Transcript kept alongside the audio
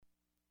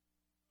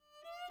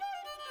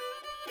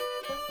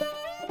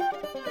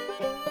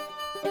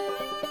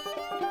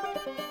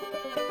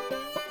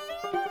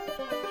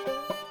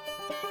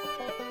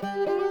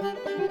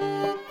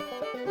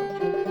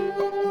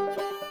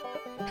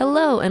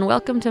Hello and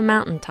welcome to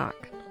Mountain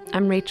Talk.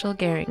 I'm Rachel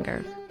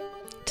Geringer.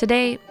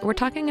 Today, we're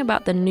talking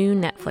about the new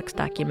Netflix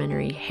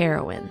documentary,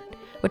 Heroine,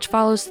 which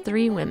follows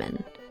three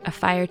women, a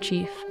fire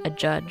chief, a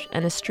judge,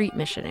 and a street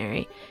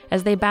missionary,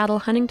 as they battle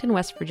Huntington,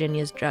 West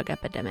Virginia's drug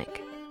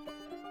epidemic.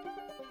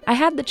 I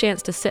had the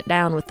chance to sit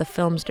down with the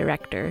film's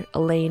director,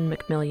 Elaine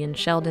McMillian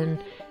Sheldon,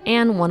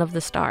 and one of the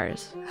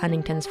stars,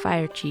 Huntington's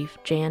fire chief,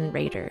 Jan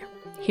Rader,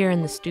 here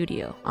in the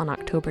studio on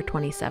October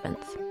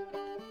 27th.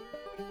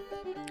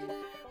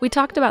 We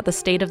talked about the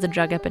state of the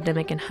drug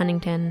epidemic in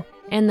Huntington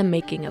and the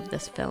making of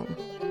this film.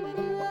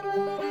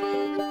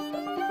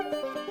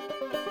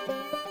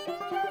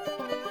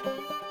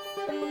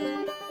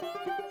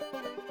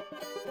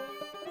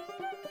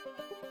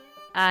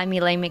 I'm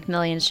Elaine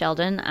McMillian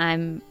Sheldon.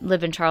 I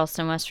live in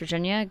Charleston, West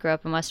Virginia. Grew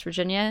up in West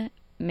Virginia.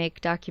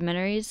 Make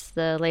documentaries.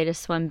 The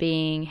latest one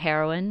being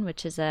Heroine,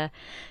 which is a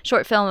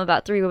short film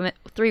about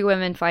three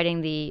women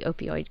fighting the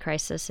opioid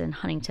crisis in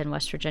Huntington,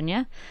 West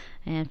Virginia,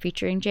 and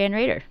featuring Jan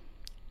Rader.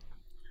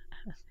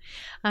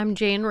 I'm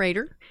Jan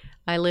Rader.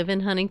 I live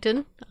in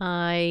Huntington.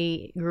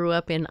 I grew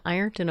up in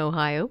Ironton,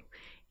 Ohio,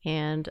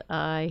 and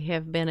I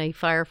have been a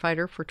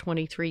firefighter for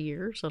 23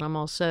 years, and I'm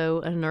also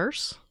a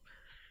nurse.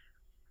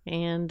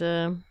 And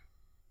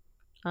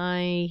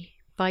I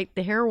fight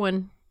the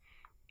heroin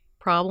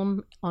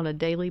problem on a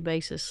daily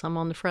basis. I'm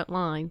on the front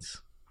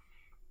lines.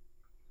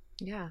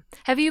 Yeah.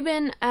 Have you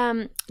been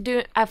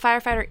doing a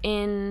firefighter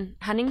in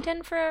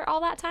Huntington for all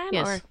that time?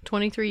 Yes, or?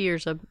 23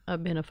 years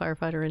I've been a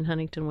firefighter in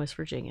Huntington, West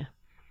Virginia.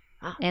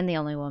 Wow. And the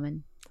only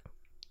woman.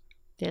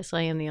 Yes,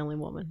 I am the only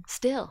woman.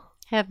 Still?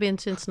 Have been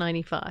since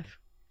 95.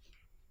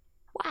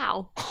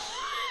 Wow.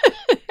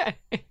 Yeah.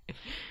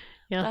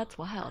 That's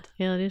wild.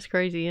 Yeah, it is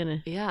crazy, isn't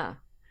it? Yeah.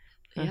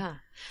 Yeah.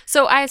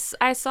 So I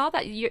saw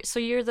that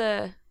you're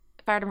the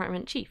fire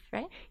department chief,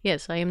 right?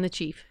 Yes, I am the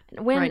chief.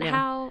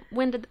 How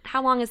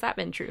long has that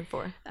been true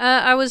for?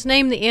 I was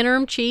named the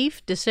interim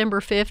chief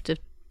December 5th of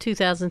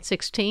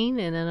 2016,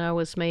 and then I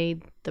was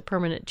made the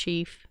permanent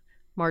chief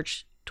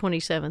March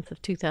 27th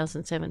of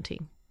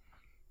 2017.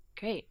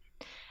 Great.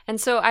 And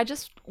so I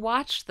just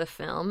watched the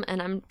film, and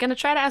I'm going to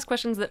try to ask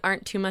questions that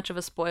aren't too much of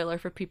a spoiler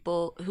for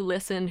people who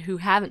listen who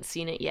haven't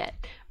seen it yet.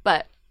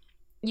 But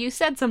you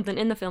said something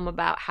in the film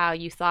about how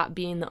you thought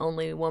being the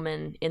only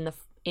woman in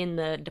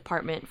the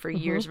department for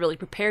years really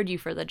prepared you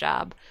for the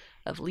job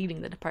of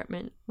leading the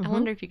department. I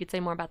wonder if you could say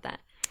more about that.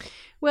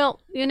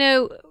 Well,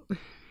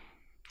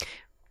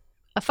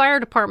 a fire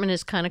department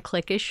is kind of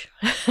cliquish.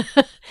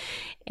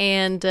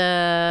 And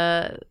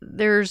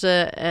there's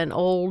an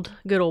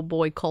good old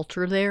boy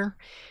culture there.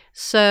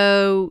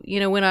 So,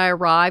 when I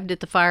arrived at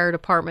the fire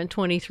department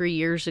 23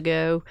 years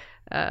ago,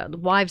 the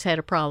wives had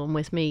a problem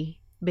with me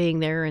being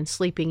there and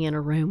sleeping in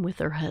a room with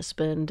their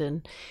husband.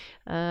 And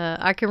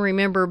I can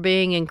remember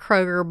being in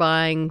Kroger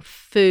buying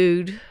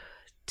food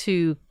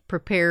to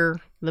prepare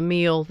the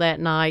meal that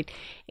night,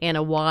 and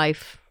a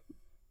wife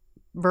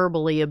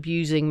verbally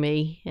abusing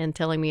me and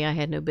telling me I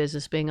had no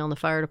business being on the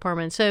fire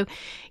department. So,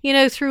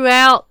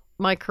 throughout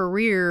my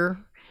career,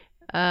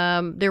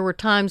 there were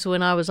times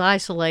when I was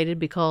isolated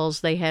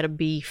because they had a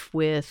beef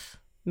with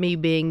me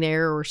being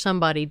there, or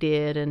somebody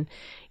did. And,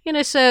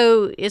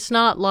 so it's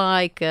not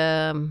like,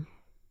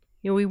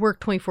 we work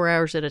 24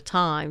 hours at a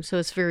time, so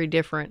it's very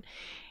different.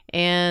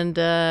 And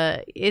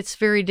it's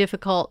very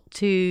difficult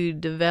to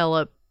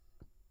develop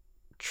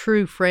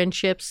true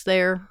friendships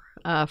there.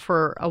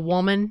 For a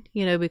woman,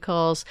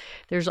 because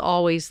there's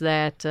always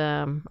that,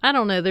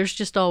 there's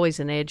just always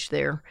an edge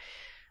there.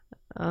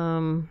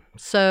 And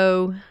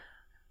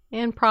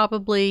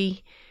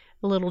probably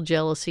a little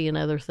jealousy and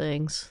other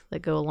things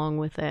that go along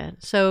with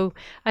that. So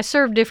I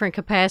served different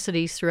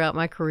capacities throughout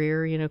my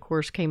career, of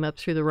course, came up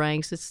through the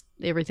ranks.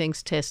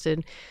 Everything's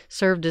tested,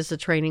 served as a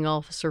training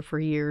officer for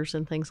years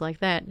and things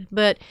like that.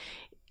 But,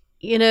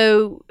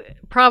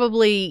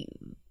 probably...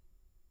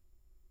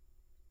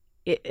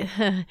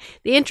 the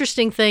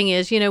interesting thing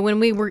is,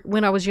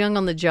 when I was young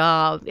on the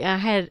job, I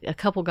had a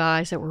couple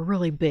guys that were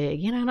really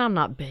big, and I'm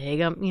not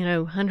big. I'm,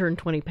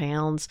 120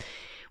 pounds.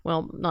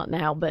 Well, not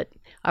now, but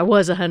I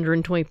was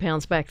 120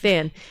 pounds back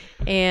then.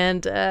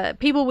 And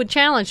people would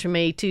challenge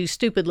me to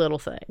stupid little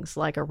things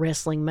like a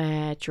wrestling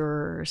match,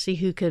 or see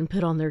who can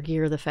put on their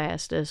gear the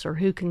fastest, or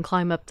who can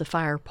climb up the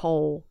fire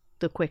pole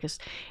the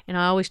quickest. And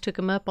I always took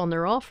them up on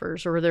their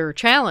offers or their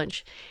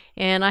challenge.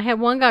 And I had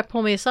one guy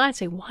pull me aside and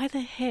say, "Why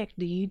the heck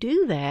do you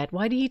do that?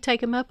 Why do you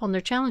take them up on their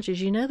challenges?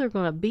 They're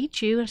going to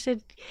beat you." And I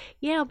said,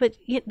 "Yeah, but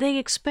they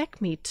expect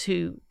me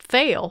to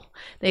fail.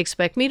 They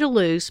expect me to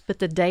lose, but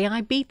the day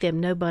I beat them,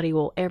 nobody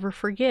will ever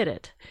forget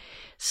it."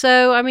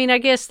 So, I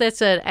guess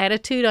that's an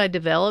attitude I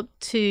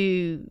developed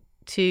to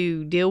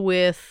deal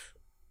with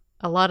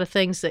a lot of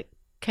things that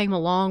came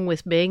along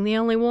with being the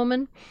only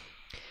woman.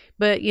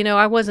 But,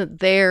 I wasn't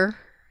there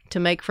to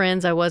make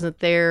friends. I wasn't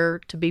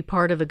there to be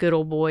part of a good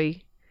old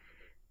boy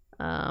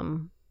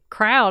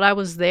crowd. I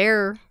was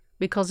there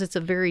because it's a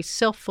very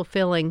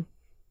self-fulfilling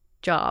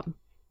job.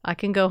 I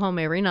can go home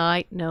every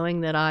night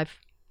knowing that I've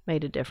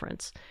made a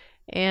difference.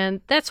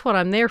 And that's what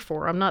I'm there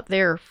for. I'm not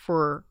there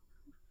for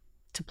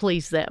to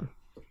please them.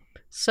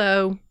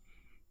 So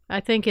I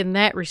think in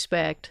that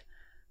respect,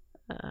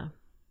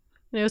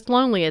 it's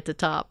lonely at the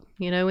top,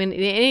 and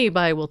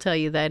anybody will tell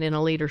you that in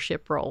a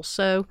leadership role.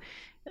 So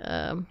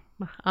I'm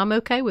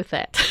okay with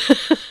that.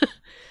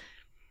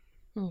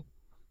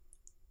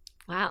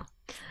 Wow.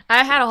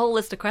 I had a whole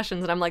list of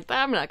questions, and I'm like,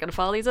 I'm not going to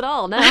follow these at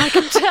all. Now I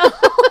can tell.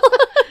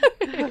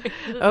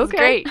 Okay.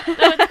 Great.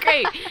 That's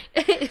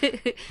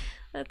great.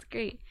 That's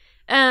great.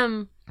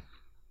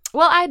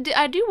 Well, I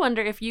do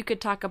wonder if you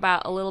could talk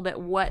about a little bit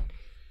what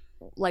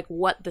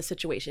the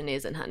situation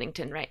is in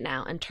Huntington right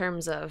now in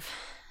terms of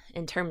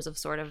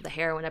sort of the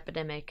heroin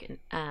epidemic,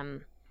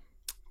 and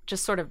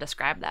just sort of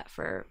describe that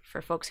for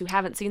folks who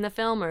haven't seen the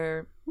film.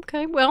 Or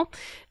Okay, well,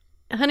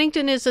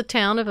 Huntington is a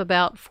town of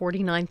about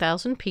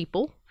 49,000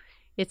 people.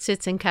 It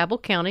sits in Cabell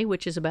County,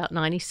 which is about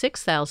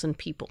 96,000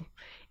 people.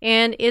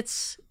 And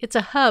it's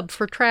a hub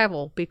for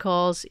travel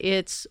because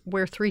it's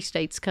where 3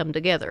 states come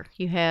together.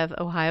 You have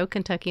Ohio,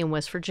 Kentucky, and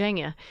West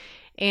Virginia.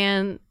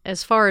 And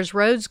as far as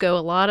roads go, a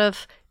lot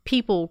of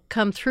people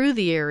come through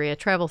the area,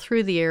 travel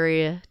through the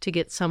area to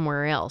get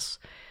somewhere else.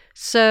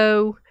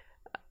 So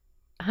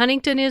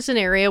Huntington is an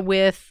area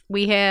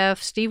we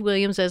have Steve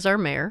Williams as our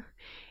mayor,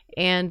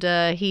 and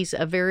he's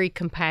a very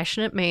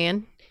compassionate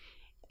man,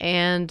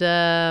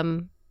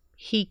 and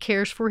he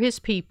cares for his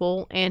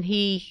people, and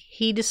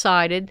he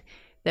decided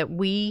that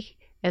we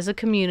as a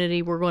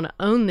community were going to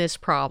own this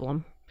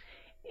problem,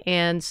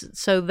 and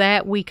so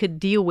that we could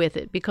deal with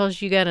it,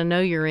 because you got to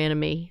know your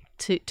enemy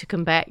to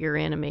combat your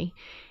enemy.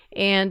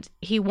 And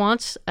he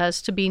wants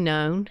us to be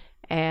known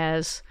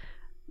as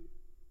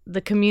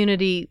the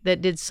community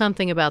that did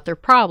something about their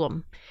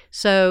problem.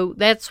 So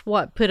that's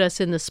what put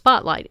us in the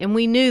spotlight. And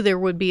we knew there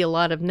would be a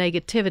lot of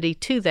negativity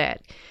to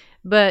that.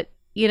 But,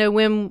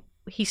 when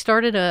he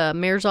started a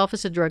mayor's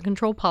office of drug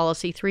control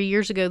policy 3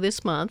 years ago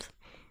this month,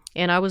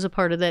 and I was a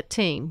part of that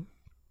team.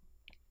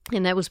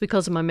 And that was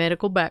because of my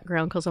medical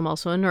background, because I'm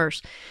also a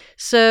nurse.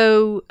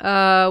 So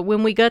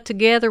when we got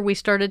together, we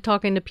started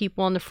talking to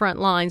people on the front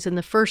lines. And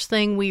the first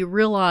thing we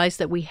realized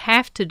that we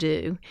have to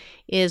do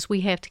is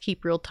we have to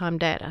keep real-time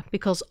data,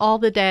 because all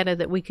the data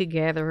that we could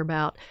gather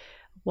about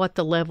what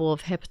the level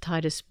of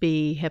hepatitis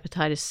B,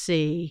 hepatitis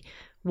C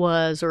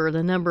was, or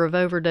the number of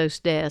overdose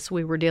deaths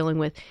we were dealing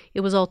with, it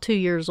was all 2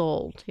 years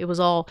old. It was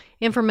all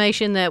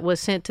information that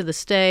was sent to the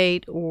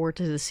state or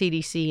to the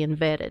CDC and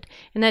vetted,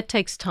 and that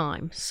takes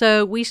time.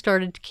 So we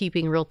started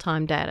keeping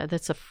real-time data.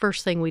 That's the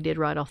first thing we did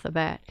right off the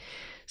bat.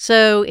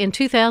 So in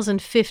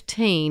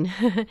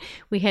 2015,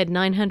 we had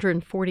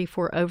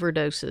 944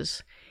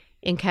 overdoses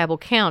in Cabell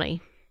County,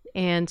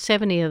 and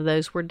 70 of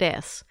those were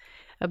deaths.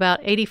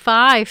 About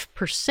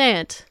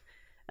 85%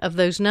 of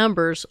those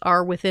numbers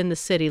are within the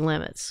city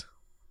limits,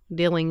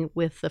 dealing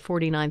with the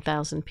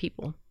 49,000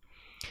 people.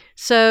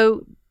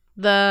 So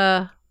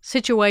the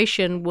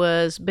situation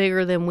was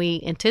bigger than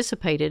we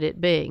anticipated it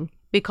being,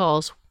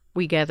 because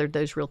we gathered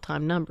those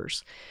real-time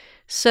numbers.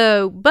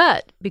 So,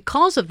 but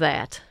because of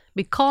that,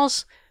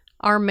 because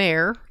our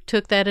mayor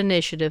took that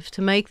initiative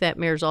to make that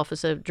mayor's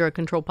office of drug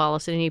control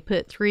policy, and he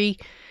put 3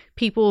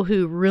 people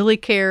who really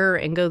care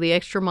and go the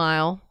extra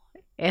mile,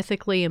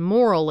 ethically and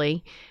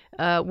morally,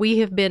 we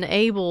have been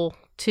able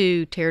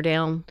to tear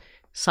down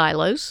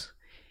silos.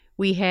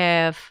 We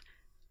have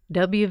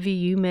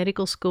WVU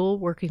Medical School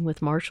working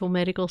with Marshall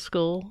Medical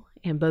School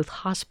and both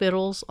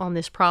hospitals on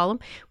this problem.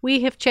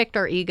 We have checked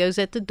our egos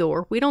at the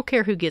door. We don't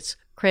care who gets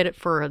credit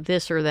for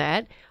this or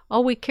that.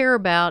 All we care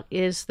about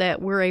is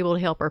that we're able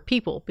to help our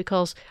people,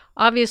 because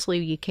obviously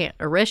you can't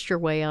arrest your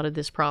way out of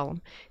this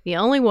problem. The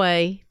only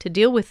way to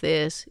deal with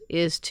this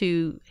is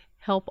to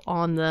help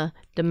on the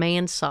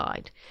demand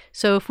side.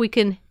 So if we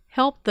can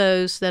help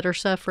those that are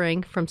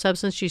suffering from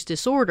substance use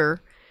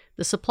disorder,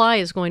 the supply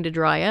is going to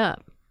dry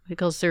up,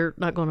 because they're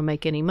not going to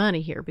make any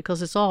money here,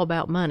 because it's all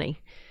about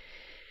money.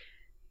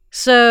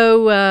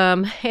 So,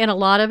 and a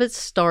lot of it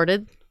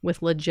started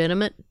with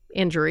legitimate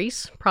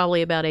injuries.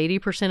 Probably about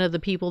 80% of the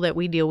people that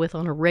we deal with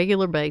on a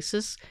regular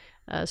basis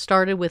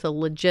started with a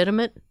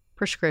legitimate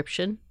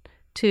prescription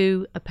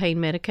to a pain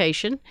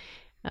medication.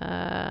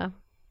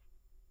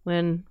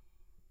 When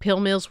pill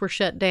mills were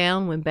shut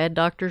down, when bad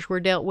doctors were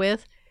dealt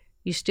with,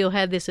 you still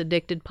had this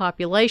addicted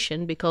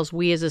population, because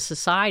we as a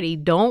society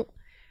don't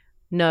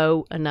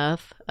know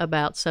enough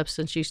about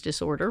substance use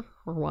disorder,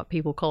 or what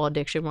people call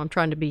addiction. Well, I'm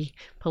trying to be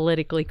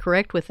politically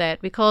correct with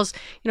that, because,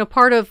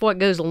 part of what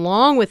goes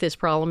along with this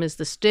problem is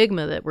the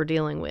stigma that we're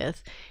dealing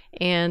with.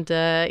 And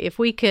if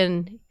we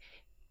can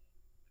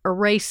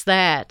erase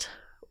that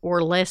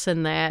or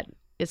lessen that,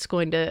 it's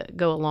going to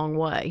go a long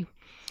way.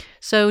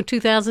 So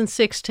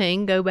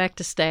 2016, go back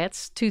to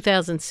stats,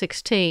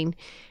 2016,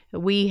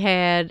 we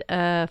had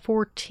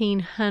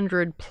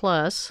 1,400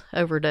 plus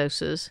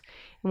overdoses,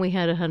 and we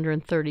had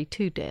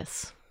 132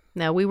 deaths.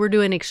 Now, we were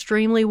doing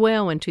extremely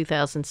well in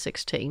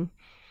 2016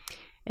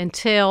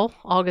 until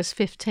August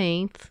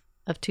 15th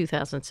of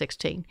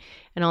 2016.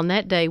 And on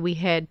that day, we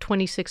had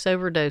 26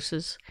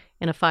 overdoses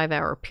in a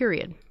 5-hour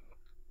period.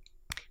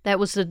 That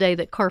was the day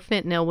that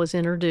carfentanil was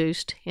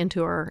introduced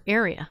into our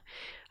area.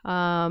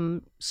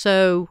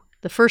 So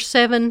The first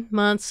 7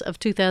 months of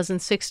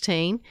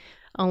 2016,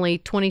 only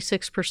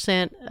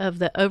 26% of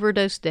the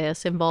overdose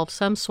deaths involved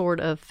some sort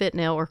of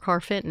fentanyl or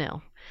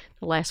carfentanil.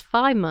 The last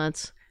 5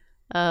 months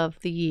of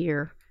the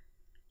year,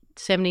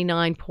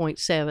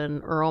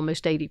 79.7 or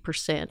almost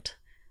 80%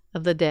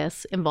 of the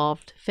deaths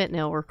involved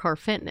fentanyl or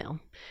carfentanil.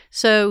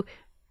 So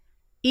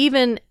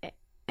even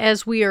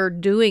as we are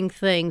doing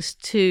things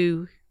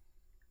to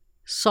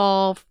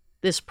solve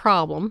this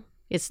problem,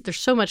 there's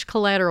so much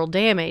collateral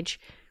damage,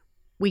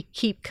 we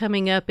keep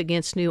coming up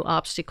against new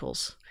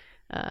obstacles.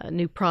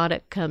 New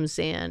product comes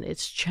in,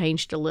 it's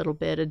changed a little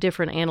bit, a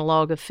different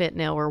analog of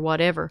fentanyl or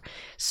whatever.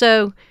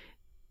 So,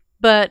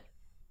 but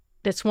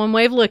that's one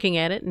way of looking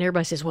at it, and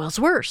everybody says, well, it's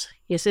worse.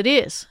 Yes, it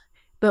is.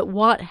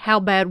 But how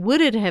bad would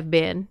it have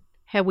been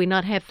had we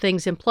not had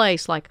things in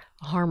place like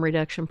a harm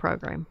reduction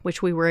program,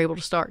 which we were able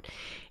to start?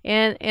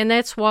 And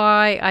that's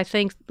why I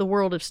think the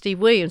world of Steve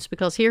Williams,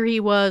 because here he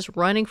was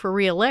running for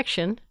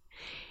re-election,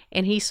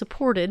 and he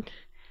supported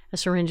a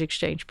syringe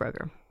exchange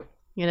program.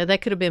 You know,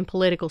 that could have been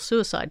political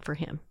suicide for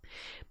him.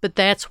 But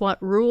that's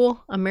what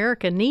rural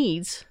America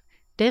needs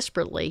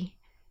desperately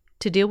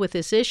to deal with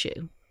this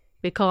issue.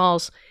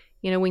 Because,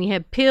 you know, when you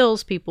had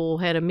pills, people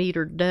had a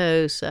metered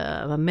dose,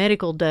 a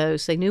medical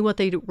dose. They knew what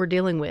they were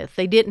dealing with.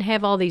 They didn't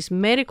have all these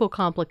medical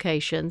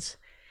complications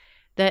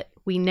that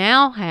we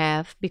now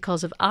have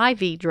because of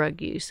IV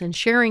drug use and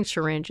sharing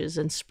syringes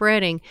and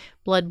spreading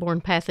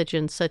bloodborne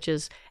pathogens such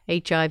as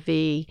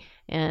HIV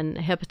and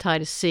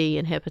hepatitis C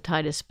and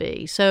hepatitis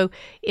B. So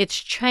it's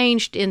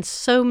changed in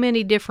so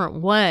many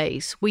different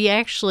ways. We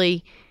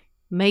actually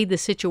made the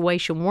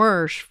situation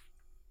worse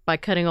by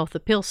cutting off the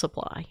pill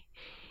supply.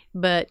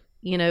 But,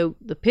 you know,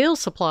 the pill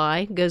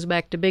supply goes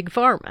back to Big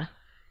Pharma.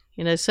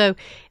 You know, so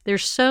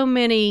there's so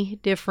many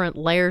different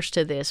layers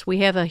to this. We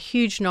have a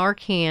huge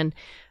Narcan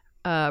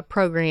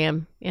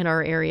program in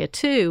our area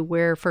too,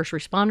 where first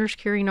responders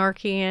carry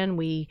Narcan.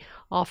 We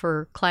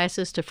offer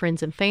classes to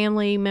friends and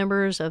family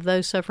members of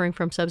those suffering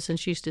from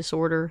substance use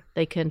disorder.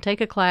 They can take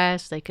a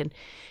class, they can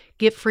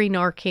get free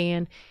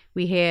Narcan.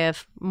 We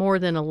have more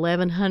than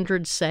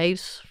 1,100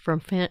 saves from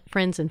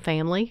friends and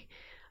family,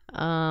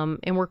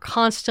 and we're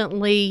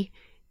constantly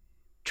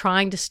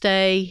trying to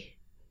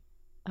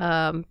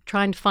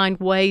find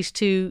ways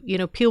to, you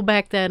know, peel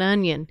back that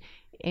onion.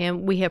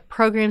 And we have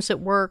programs that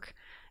work,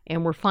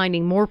 and we're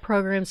finding more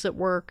programs that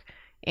work.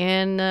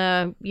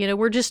 And, you know,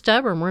 we're just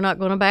stubborn. We're not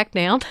going to back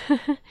down.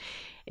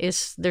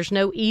 There's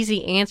no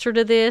easy answer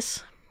to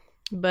this,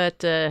 but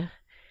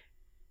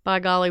by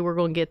golly, we're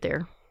going to get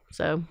there.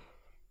 So,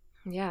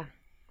 yeah.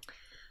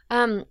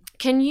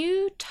 Can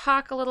you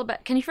talk a little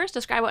bit? Can you first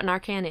describe what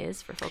Narcan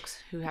is for folks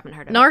who haven't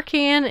heard of it?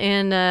 Narcan,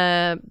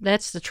 and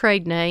that's the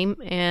trade name,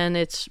 and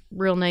its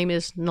real name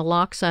is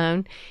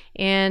naloxone.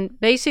 And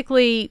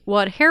basically,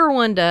 what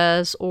heroin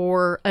does,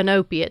 or an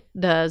opiate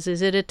does,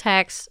 is it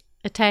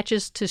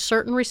attaches to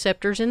certain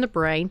receptors in the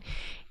brain,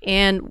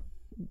 and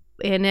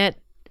that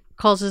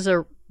causes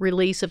a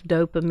release of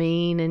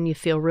dopamine, and you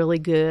feel really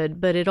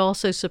good, but it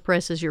also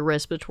suppresses your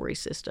respiratory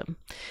system.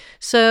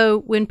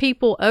 So when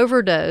people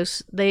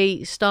overdose,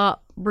 they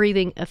stop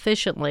breathing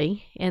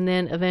efficiently and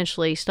then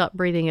eventually stop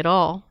breathing at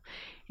all.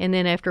 And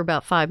then after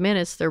about 5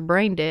 minutes, they're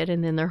brain dead,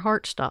 and then their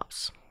heart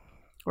stops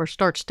or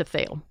starts to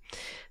fail.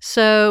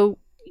 So,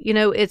 you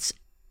know, it's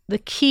the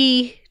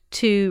key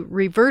to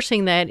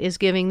reversing that is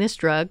giving this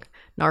drug,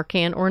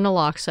 Narcan or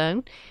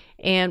naloxone.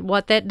 And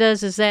what that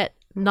does is that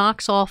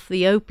knocks off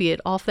the opiate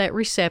off that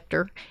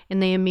receptor,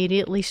 and they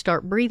immediately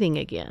start breathing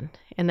again.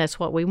 And that's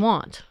what we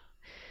want.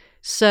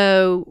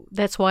 So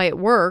that's why it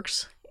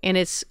works. And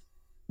it's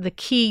the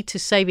key to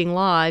saving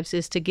lives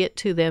is to get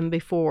to them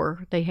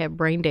before they have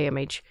brain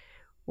damage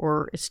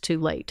or it's too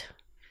late.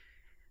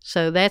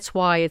 So that's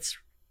why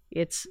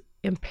it's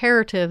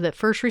imperative that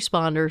first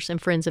responders and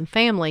friends and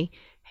family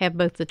have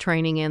both the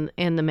training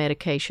and the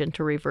medication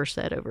to reverse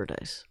that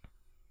overdose.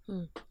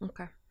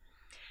 Okay.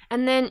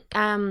 And then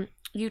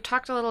you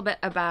talked a little bit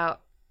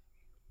about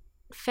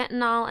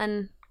fentanyl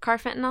and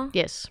carfentanil?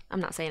 Yes. I'm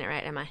not saying it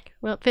right, am I?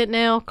 Well,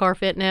 fentanyl,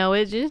 carfentanil,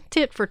 it's just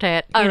tit for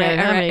tat. All right.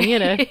 I mean, you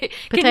know,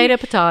 potato.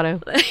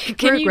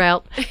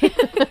 Route.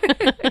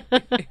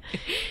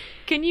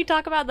 Can you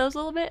talk about those a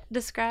little bit?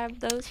 Describe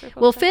those for folks?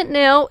 Well,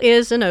 fentanyl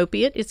is an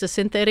opiate. It's a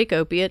synthetic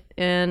opiate,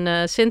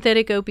 and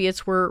synthetic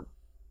opiates were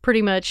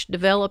pretty much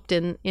developed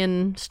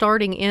in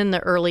starting in the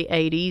early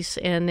 80s,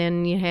 and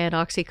then you had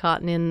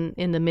OxyContin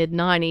in the mid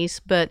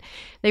 90s, but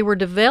they were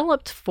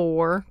developed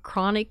for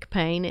chronic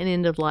pain and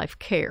end-of-life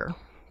care,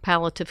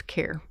 palliative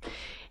care.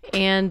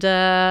 And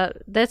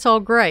that's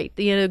all great,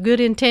 you know, good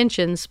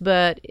intentions,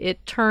 but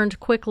it turned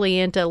quickly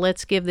into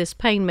let's give this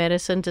pain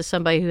medicine to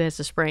somebody who has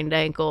a sprained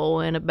ankle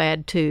and a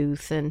bad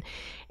tooth,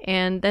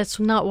 and that's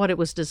not what it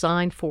was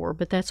designed for,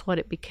 but that's what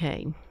it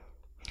became.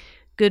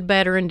 Good,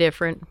 bad, or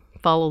indifferent,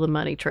 follow the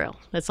money trail.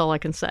 That's all I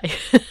can say.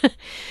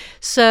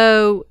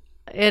 So,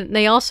 and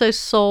they also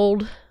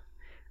sold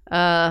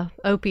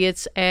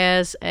opiates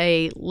as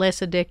a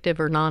less addictive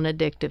or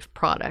non-addictive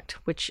product,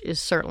 which is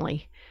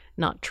certainly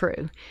not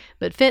true.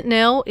 But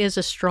fentanyl is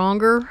a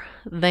stronger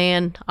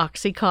than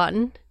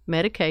OxyContin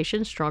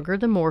medication, stronger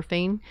than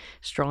morphine,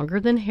 stronger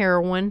than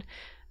heroin,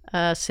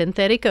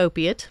 synthetic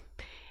opiate.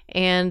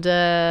 And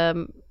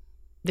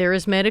there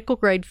is medical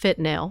grade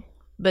fentanyl,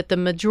 but the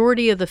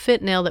majority of the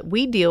fentanyl that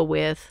we deal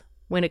with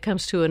when it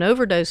comes to an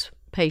overdose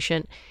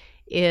patient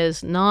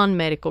is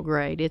non-medical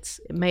grade. It's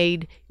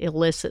made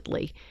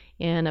illicitly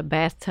in a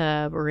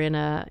bathtub or in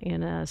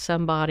a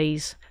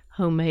somebody's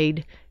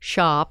homemade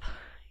shop,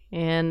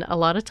 and a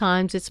lot of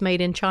times it's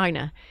made in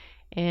China,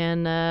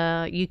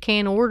 and you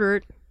can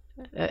order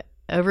it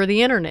over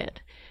the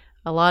internet.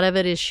 A lot of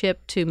it is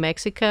shipped to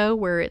Mexico,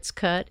 where it's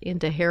cut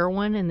into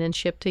heroin and then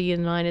shipped to the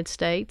United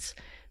States.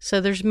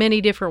 So there's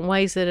many different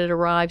ways that it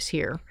arrives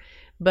here,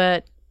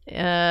 but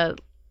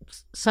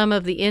some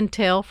of the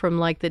intel from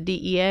like the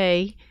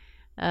DEA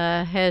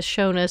has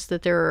shown us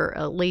that there are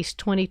at least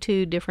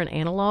 22 different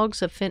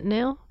analogs of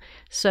fentanyl.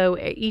 So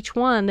each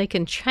one, they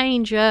can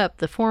change up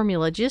the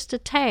formula just a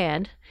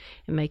tad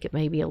and make it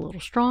maybe a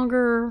little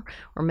stronger,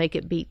 or make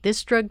it beat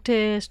this drug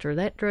test or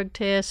that drug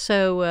test.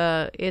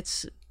 So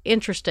it's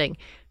interesting.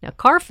 Now,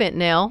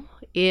 carfentanil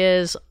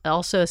is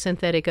also a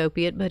synthetic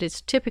opiate, but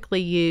it's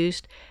typically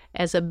used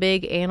as a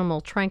big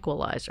animal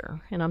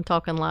tranquilizer. And I'm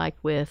talking like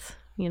with,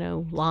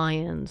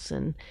 lions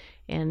and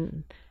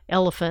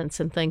elephants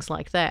and things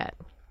like that.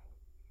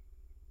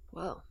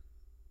 Whoa.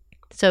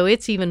 So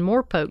it's even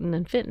more potent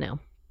than fentanyl.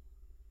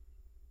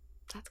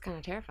 That's kind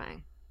of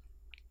terrifying.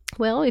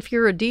 Well, if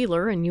you're a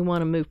dealer and you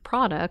want to move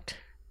product,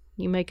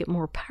 you make it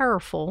more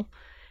powerful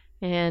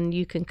and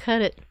you can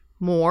cut it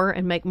more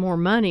and make more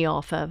money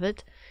off of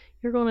it,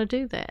 you're going to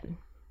do that.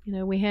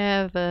 We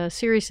have a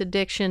serious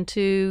addiction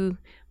to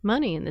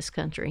money in this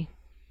country.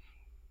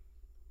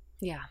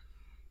 Yeah.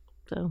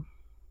 So.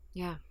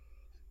 Yeah.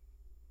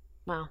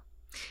 Wow.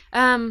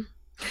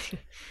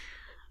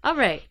 All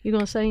right. You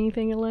going to say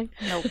anything, Elaine?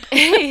 Nope.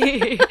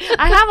 I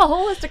have a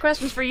whole list of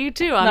questions for you,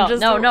 too. Please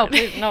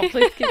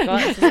keep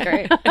going. This is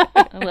great.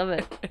 I love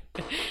it.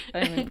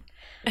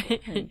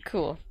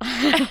 Cool.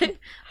 All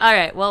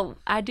right. Well,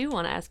 I do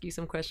want to ask you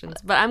some questions,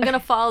 but I'm going to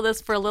follow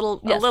this for a little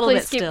bit still.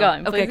 Please keep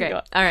going. Okay, great.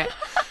 All right.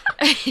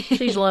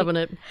 She's loving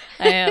it.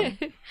 I am.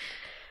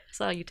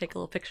 Saw you take a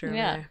little picture over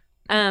Yeah. there.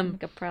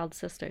 Like a proud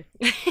sister.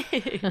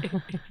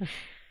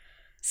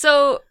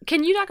 So,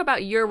 can you talk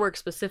about your work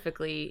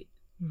specifically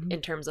in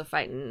terms of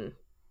fighting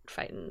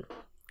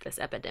this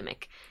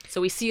epidemic?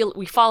 So we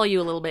follow you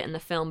a little bit in the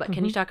film, but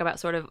can you talk about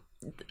sort of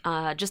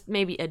just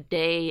maybe a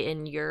day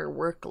in your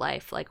work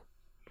life? Like,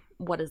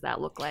 what does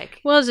that look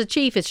like? Well, as a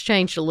chief, it's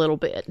changed a little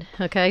bit.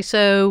 Okay,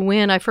 so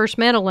when I first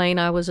met Elaine,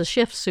 I was a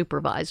shift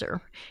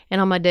supervisor, and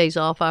on my days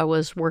off, I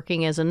was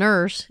working as a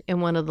nurse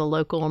in one of the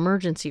local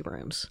emergency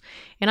rooms,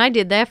 and I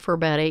did that for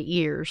about 8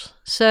 years.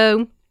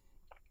 So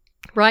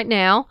right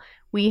now,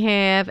 we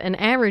have an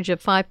average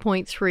of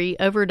 5.3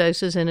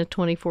 overdoses in a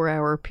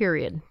 24-hour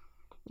period,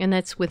 and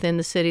that's within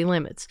the city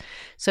limits.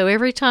 So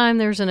every time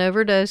there's an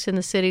overdose in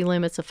the city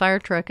limits, a fire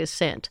truck is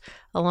sent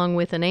along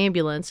with an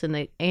ambulance, and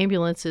the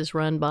ambulance is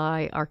run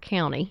by our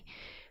county.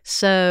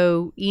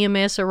 So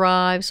EMS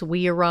arrives,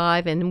 we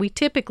arrive, and we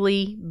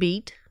typically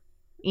beat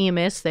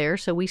EMS there.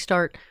 So we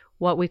start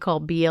what we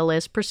call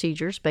BLS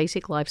procedures,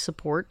 basic life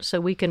support. So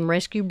we can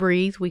rescue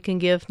breathe, we can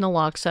give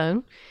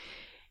naloxone,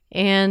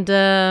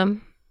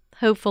 and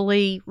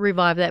hopefully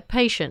revive that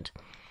patient.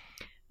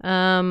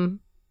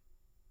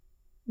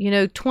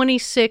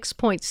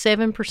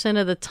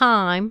 26.7% of the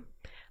time,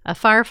 a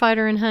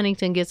firefighter in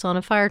Huntington gets on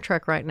a fire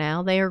truck right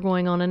now, they are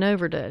going on an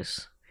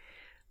overdose.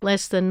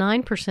 Less than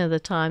 9% of the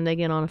time they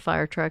get on a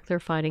fire truck, they're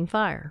fighting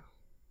fire.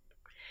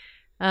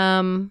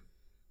 22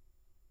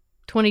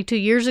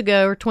 years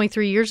ago or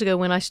 23 years ago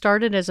when I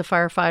started as a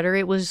firefighter,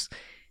 it was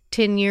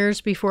 10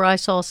 years before I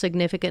saw a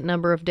significant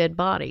number of dead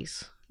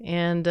bodies.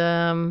 And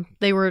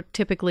they were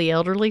typically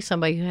elderly,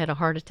 somebody who had a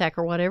heart attack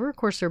or whatever. Of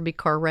course, there'd be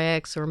car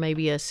wrecks or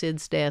maybe a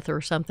SIDS death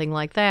or something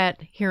like that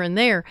here and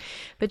there.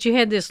 But you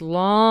had this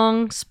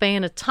long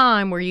span of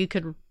time where you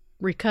could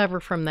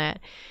recover from that.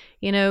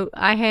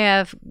 I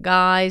have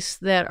guys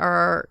that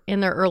are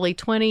in their early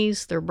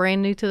 20s. They're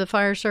brand new to the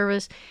fire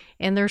service,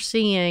 and they're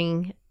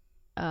seeing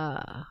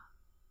a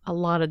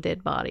lot of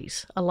dead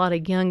bodies, a lot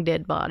of young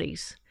dead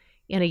bodies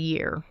in a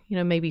year,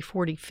 maybe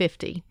 40,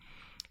 50.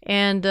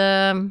 And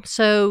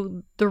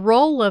so the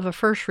role of a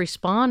first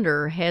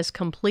responder has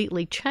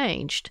completely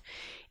changed,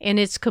 and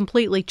it's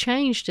completely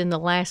changed in the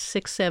last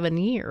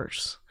 6-7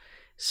 years.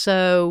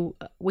 So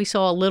we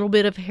saw a little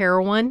bit of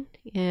heroin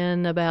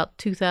in about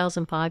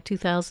 2005,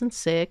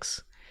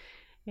 2006,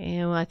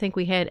 and I think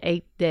we had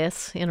 8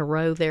 deaths in a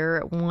row there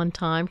at one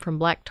time from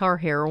black tar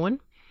heroin,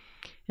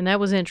 and that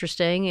was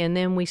interesting. And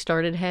then we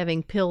started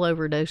having pill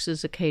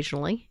overdoses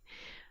occasionally.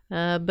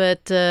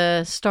 But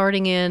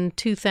starting in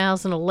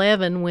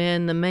 2011,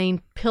 when the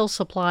main pill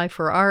supply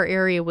for our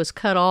area was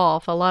cut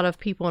off, a lot of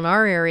people in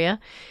our area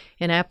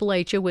in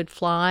Appalachia would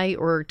fly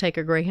or take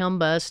a Greyhound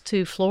bus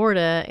to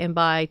Florida and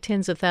buy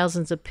tens of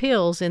thousands of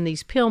pills in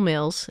these pill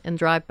mills and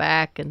drive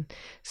back and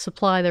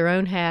supply their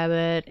own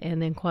habit and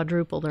then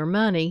quadruple their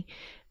money.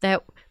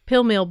 That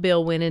pill mill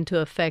bill went into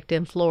effect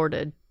in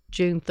Florida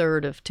June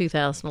 3rd of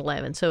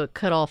 2011, so it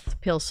cut off the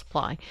pill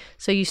supply.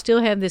 So you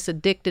still have this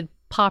addicted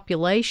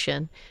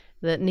population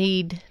that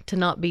need to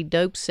not be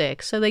dope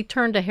sick, so they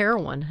turn to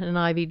heroin and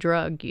IV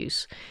drug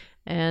use.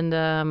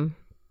 And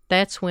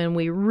that's when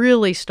we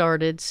really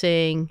started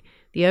seeing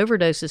the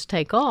overdoses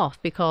take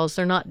off, because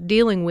they're not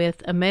dealing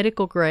with a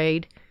medical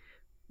grade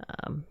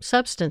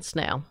substance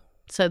now.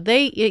 So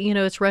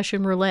it's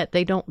Russian roulette.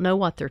 They don't know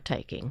what they're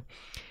taking.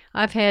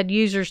 I've had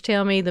users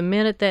tell me the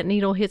minute that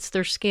needle hits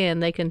their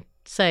skin, they can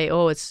say,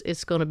 "Oh,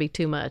 it's going to be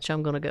too much.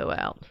 I'm going to go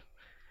out."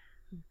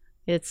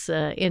 It's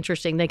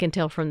interesting. They can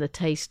tell from the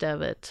taste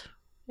of it,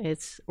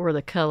 or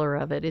the color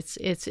of it.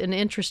 It's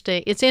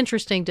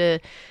interesting to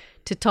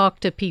talk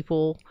to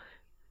people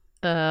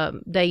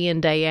day in,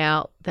 day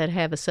out that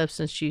have a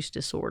substance use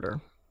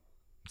disorder.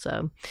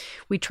 So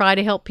we try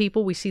to help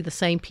people. We see the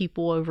same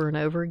people over and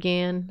over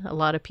again. A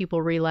lot of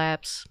people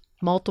relapse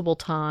multiple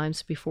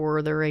times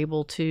before they're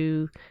able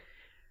to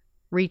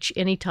reach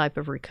any type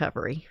of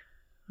recovery.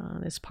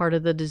 It's part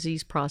of the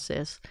disease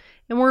process.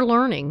 And we're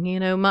learning.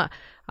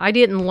 I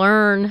didn't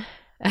learn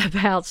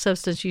about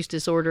substance use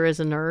disorder as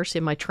a nurse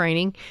in my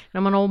training, and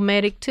I'm an old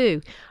medic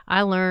too.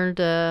 I learned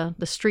the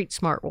street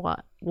smart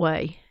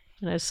way,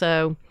 and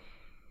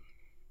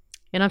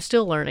I'm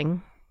still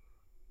learning.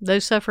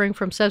 Those suffering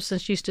from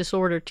substance use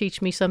disorder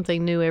teach me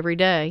something new every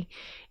day.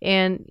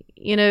 And,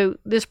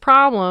 this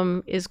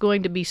problem is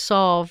going to be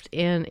solved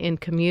in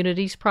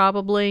communities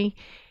probably,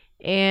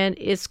 and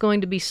it's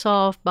going to be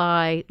solved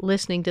by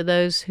listening to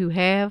those who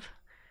have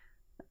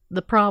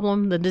the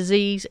problem, the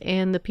disease,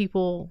 and the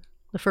people,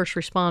 the first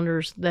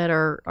responders that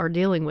are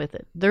dealing with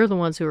it. They're the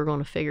ones who are going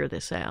to figure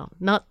this out,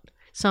 not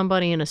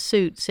somebody in a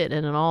suit sitting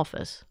in an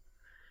office.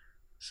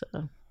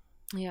 So,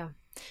 yeah.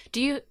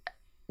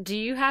 Do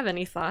you have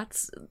any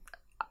thoughts?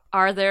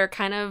 Are there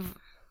kind of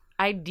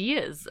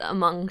ideas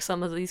among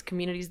some of these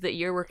communities that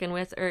you're working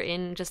with, or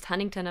in just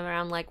Huntington,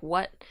 around like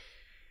what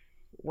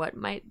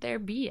might there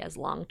be as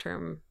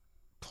long-term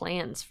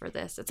plans for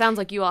this? It sounds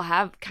like you all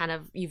have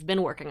you've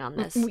been working on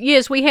this.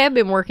 Yes, we have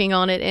been working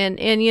on it, and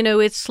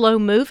it's slow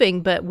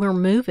moving, but we're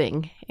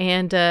moving,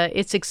 and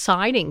it's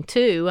exciting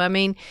too. I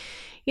mean,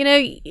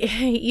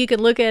 you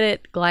can look at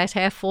it glass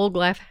half full,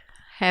 glass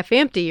half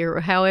empty, or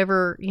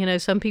however,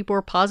 some people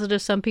are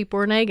positive, some people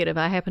are negative.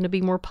 I happen to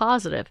be more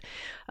positive.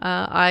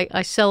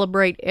 I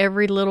celebrate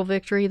every little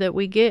victory that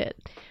we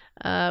get.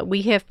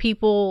 We have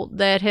people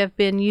that have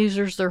been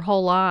users their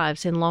whole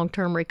lives in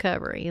long-term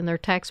recovery, and they're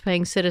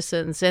tax-paying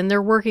citizens, and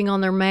they're working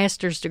on their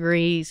master's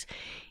degrees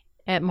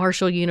at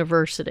Marshall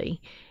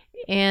University.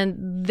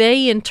 And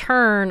they, in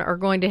turn, are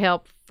going to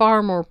help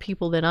far more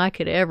people than I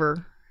could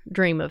ever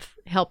dream of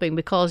helping,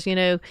 because,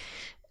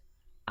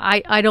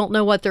 I don't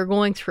know what they're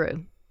going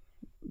through,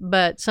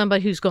 but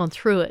somebody who's gone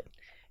through it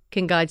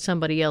can guide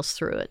somebody else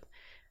through it.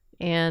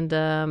 And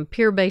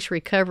peer-based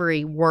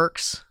recovery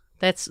works.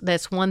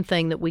 That's one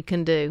thing that we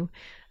can do.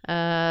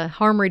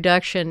 Harm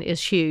reduction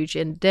is huge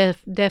and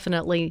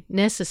definitely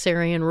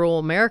necessary in rural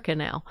America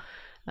now.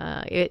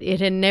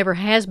 It never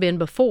has been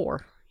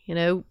before.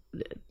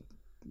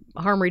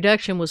 Harm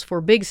reduction was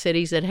for big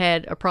cities that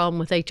had a problem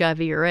with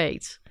HIV or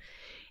AIDS.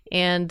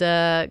 And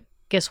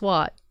guess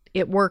what?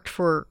 It worked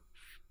for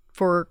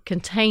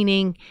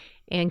containing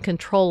and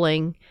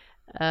controlling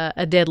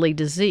a deadly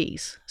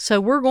disease.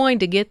 So we're going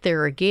to get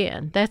there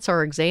again. That's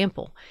our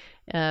example.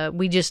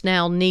 We just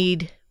now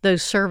need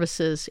those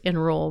services in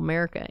rural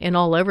America and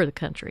all over the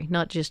country,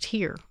 not just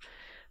here.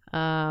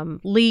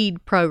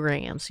 LEAD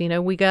programs.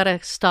 We got to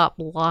stop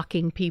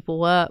locking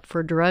people up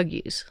for drug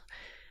use.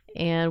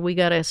 And we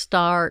got to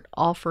start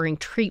offering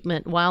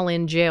treatment while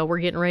in jail. We're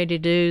getting ready to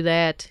do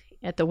that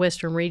at the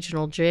Western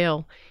Regional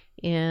Jail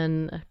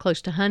in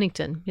close to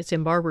Huntington. It's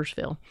in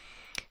Barbersville.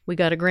 We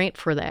got a grant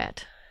for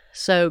that.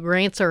 So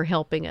grants are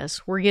helping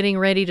us. We're getting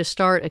ready to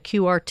start a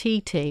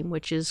QRT team,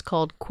 which is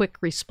called Quick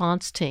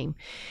Response Team.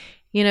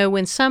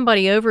 When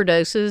somebody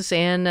overdoses,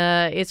 and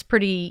it's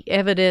pretty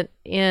evident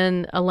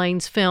in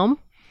Elaine's film,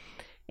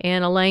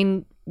 and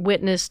Elaine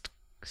witnessed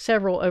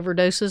several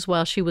overdoses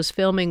while she was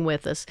filming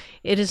with us.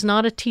 It is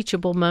not a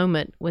teachable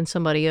moment when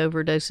somebody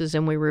overdoses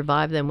and we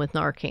revive them with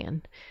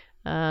Narcan.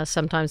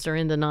 Sometimes they're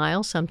in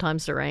denial,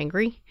 sometimes they're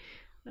angry.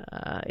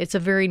 It's a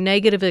very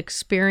negative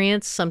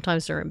experience.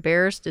 Sometimes they're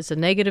embarrassed. It's a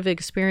negative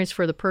experience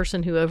for the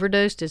person who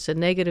overdosed. It's a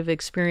negative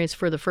experience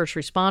for the first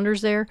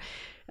responders there.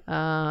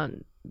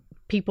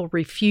 People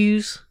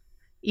refuse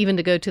even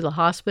to go to the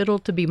hospital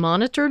to be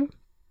monitored.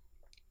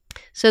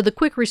 So the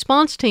quick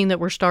response team that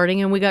we're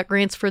starting, and we got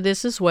grants for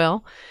this as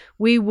well,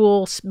 we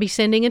will be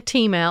sending a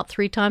team out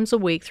 3 times a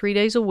week, 3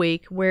 days a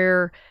week,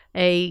 where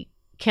a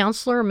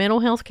counselor, a mental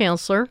health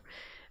counselor,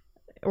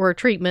 or a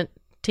treatment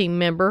team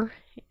member,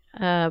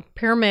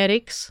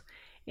 paramedics,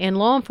 and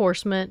law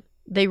enforcement,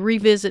 they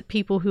revisit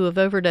people who have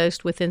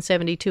overdosed within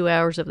 72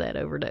 hours of that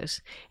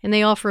overdose, and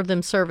they offer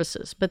them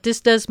services. But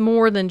this does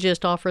more than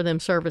just offer them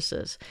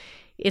services.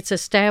 It's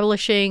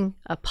establishing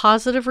a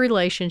positive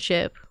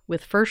relationship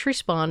with first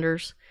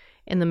responders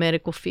in the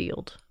medical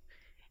field.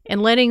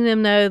 and letting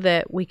them know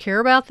that we care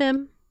about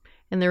them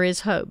and there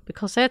is hope,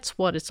 because that's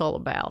what it's all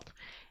about.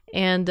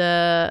 And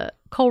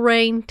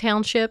Coleraine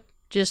Township,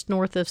 just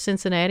north of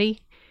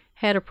Cincinnati,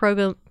 had a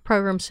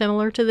program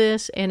similar to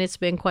this, and it's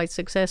been quite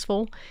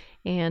successful.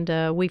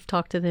 And we've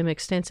talked to them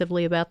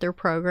extensively about their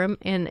program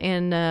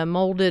and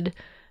molded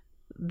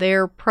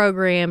their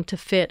program to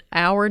fit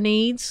our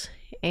needs.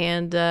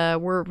 And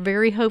we're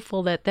very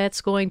hopeful that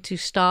that's going to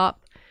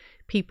stop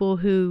people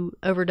who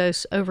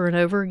overdose over and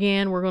over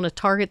again. We're going to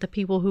target the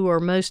people who are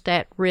most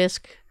at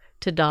risk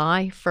to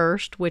die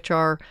first, which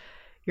are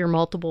your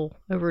multiple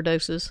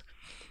overdoses.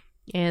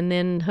 And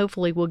then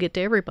hopefully we'll get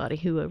to everybody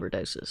who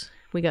overdoses.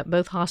 We got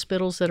both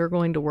hospitals that are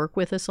going to work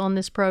with us on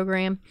this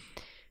program.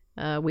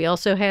 We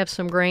also have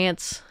some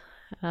grants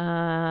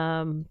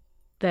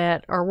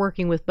that are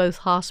working with both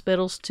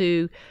hospitals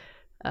to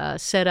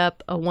set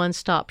up a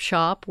one-stop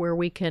shop where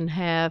we can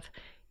have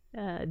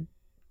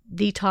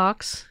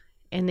detox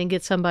and then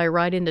get somebody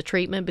right into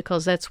treatment,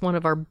 because that's one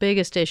of our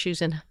biggest issues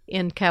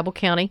in Cabell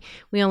County.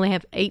 We only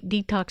have 8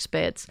 detox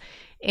beds,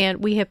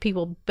 and we have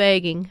people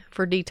begging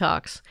for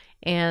detox.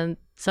 And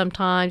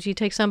sometimes you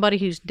take somebody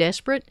who's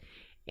desperate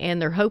and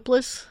they're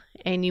hopeless,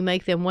 and you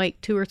make them wait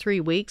 2 or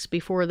 3 weeks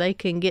before they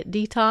can get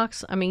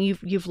detox. I mean,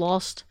 you've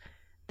lost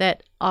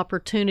that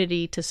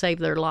opportunity to save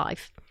their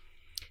life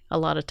a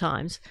lot of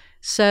times.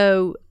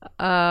 So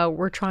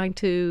we're trying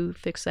to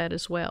fix that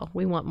as well.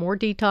 We want more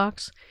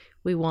detox.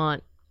 We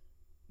want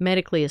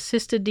medically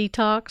assisted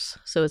detox,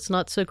 so it's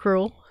not so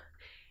cruel.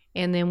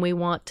 And then we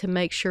want to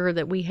make sure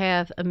that we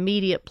have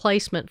immediate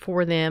placement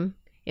for them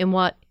in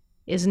what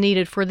is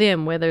needed for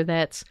them, whether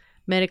that's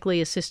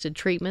medically assisted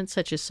treatment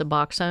such as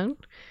Suboxone,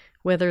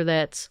 whether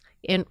that's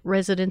in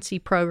residency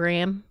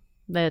program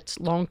that's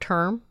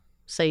long-term,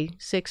 say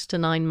 6 to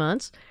 9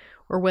 months,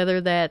 or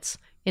whether that's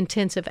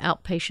intensive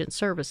outpatient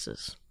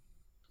services.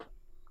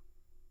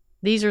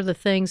 These are the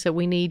things that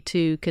we need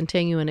to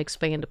continue and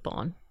expand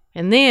upon.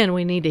 And then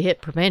we need to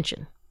hit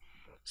prevention.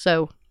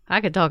 So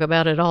I could talk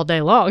about it all day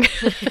long.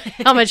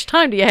 How much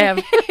time do you have?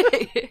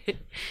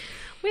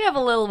 We have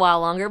a little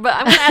while longer, but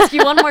I'm going to ask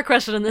you one more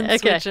question and then Okay.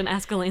 switch and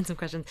ask Elaine some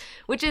questions,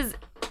 which is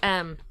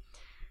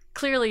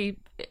clearly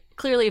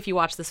if you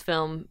watch this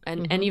film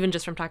and even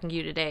just from talking to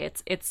you today,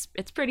 it's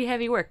pretty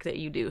heavy work that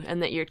you do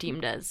and that your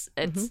team does.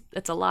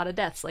 It's a lot of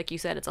deaths, like you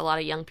said. It's a lot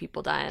of young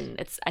people dying.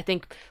 It's, I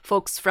think,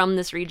 folks from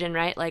this region,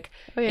 right? Like,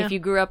 Oh, yeah. if you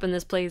grew up in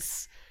this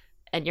place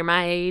and you're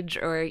my age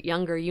or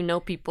younger, you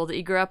know people that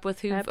you grew up with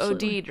who've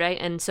Absolutely. OD'd, right?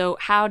 And so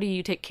how do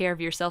you take care of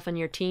yourself and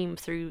your team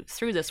through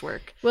this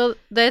work? Well,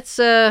 that's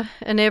an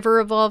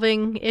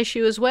ever-evolving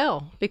issue as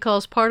well,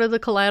 because part of the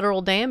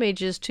collateral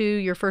damage is to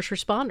your first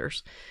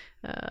responders.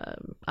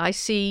 I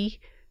see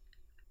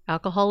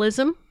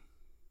alcoholism,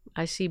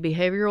 I see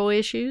behavioral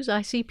issues,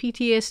 I see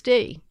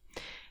PTSD.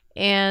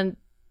 And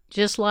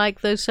just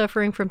like those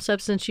suffering from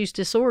substance use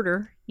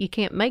disorder, you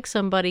can't make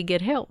somebody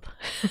get help.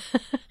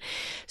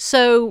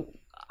 So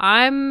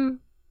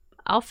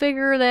I'll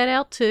figure that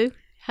out too,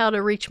 how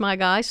to reach my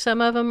guys.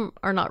 Some of them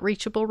are not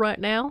reachable right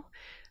now.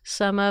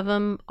 Some of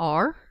them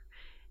are.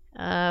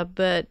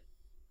 But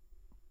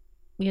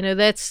you know,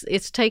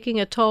 it's taking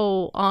a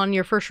toll on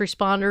your first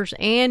responders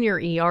and your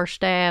ER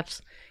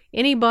staffs,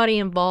 anybody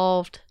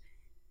involved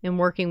in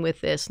working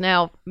with this.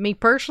 Now, me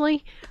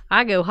personally,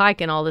 I go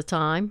hiking all the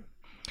time,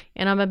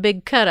 and I'm a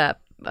big cut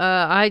up.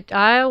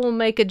 I will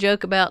make a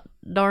joke about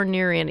darn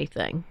near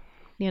anything,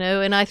 you know,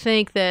 and I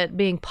think that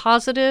being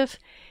positive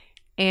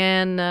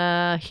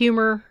and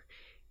humor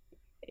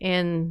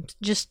and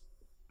just,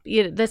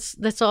 you know,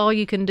 that's all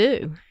you can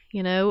do,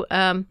 you know.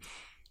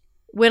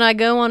 When I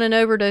go on an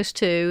overdose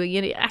too,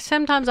 you know,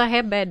 sometimes I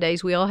have bad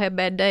days. We all have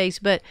bad days,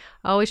 but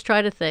I always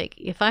try to think,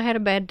 if I had a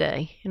bad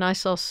day and I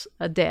saw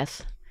a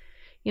death,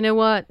 you know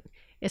what?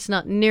 It's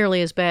not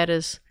nearly as bad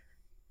as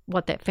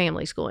what that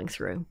family's going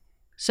through.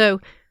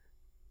 So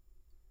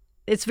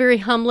it's very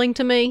humbling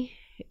to me.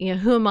 You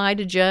know, who am I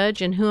to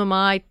judge, and who am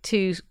I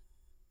to,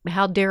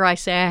 how dare I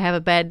say I have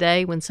a bad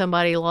day when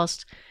somebody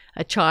lost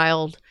a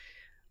child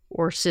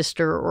or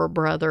sister or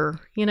brother?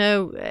 You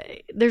know,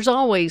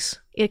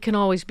 it can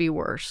always be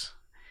worse.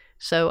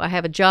 So I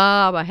have a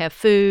job, I have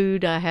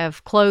food, I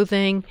have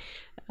clothing,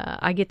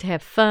 I get to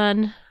have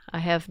fun, I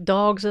have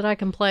dogs that I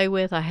can play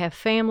with, I have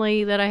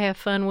family that I have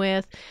fun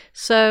with.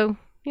 So,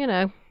 you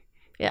know,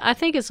 I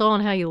think it's all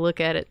in how you look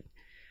at it.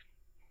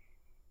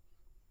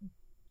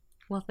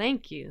 Well,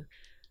 thank you.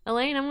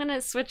 Elaine, I'm going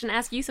to switch and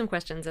ask you some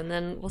questions, and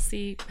then we'll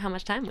see how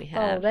much time we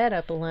have. Oh, that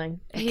up,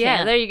 Elaine. Yeah,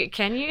 can't. there you go.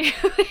 Can you?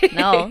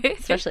 No,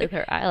 especially with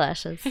her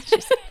eyelashes.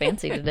 She's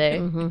fancy today.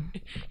 Mm-hmm. You want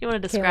to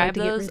wait describe to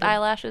get those rid of-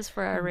 eyelashes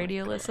for our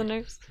radio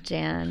listeners?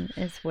 Jan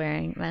is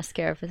wearing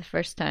mascara for the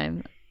first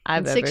time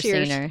I've In ever 6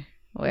 years. seen her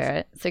wear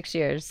it. 6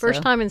 years. First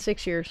so time in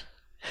 6 years.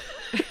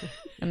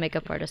 a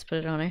makeup artist put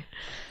it on her.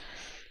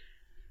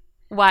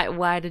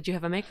 Why did you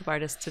have a makeup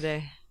artist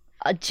today?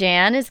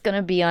 Jan is going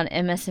to be on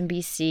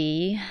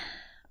MSNBC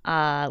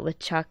with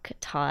Chuck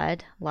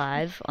Todd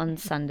live on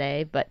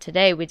Sunday. But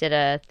today we did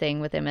a thing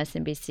with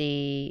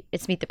MSNBC.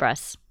 It's Meet the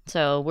Press.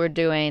 So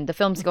the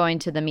film's going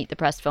to the Meet the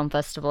Press Film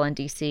Festival in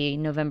DC,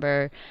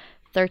 November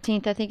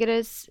 13th, I think it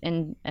is.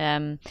 And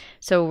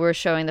so we're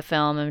showing the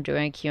film and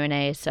doing a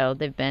Q&A. So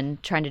they've been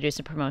trying to do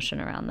some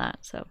promotion around that.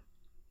 So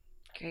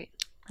great.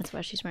 That's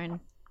why she's wearing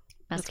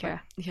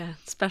mascara. Yeah,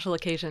 special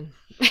occasion.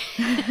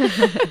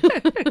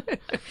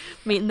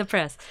 Meeting the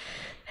press.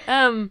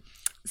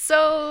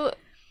 So,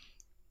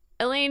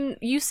 Elaine,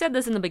 you said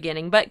this in the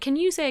beginning, but can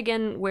you say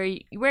again where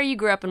you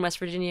grew up in West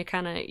Virginia,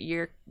 kind of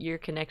your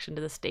connection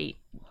to the state?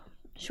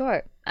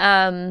 Sure.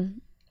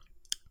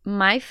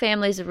 My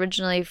family's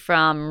originally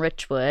from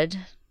Richwood,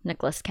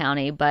 Nicholas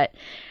County, but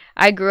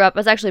I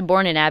was actually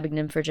born in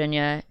Abingdon,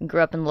 Virginia, and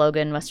grew up in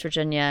Logan, West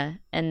Virginia,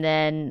 and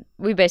then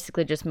we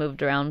basically just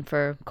moved around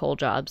for coal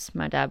jobs.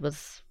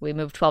 We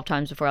moved 12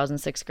 times before I was in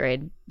 6th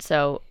grade,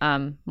 so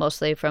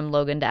mostly from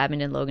Logan to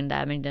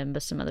Abingdon,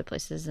 but some other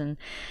places, and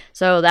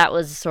so that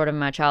was sort of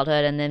my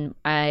childhood, and then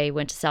I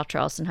went to South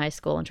Charleston High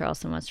School in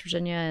Charleston, West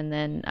Virginia, and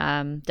then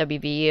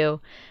WVU.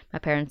 My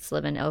parents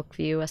live in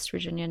Elkview, West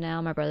Virginia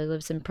now. My brother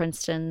lives in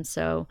Princeton,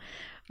 so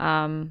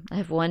I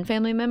have one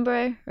family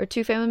member or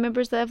two family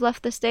members that have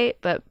left the state,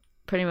 but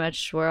pretty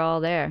much we're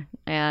all there.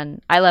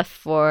 And I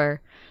left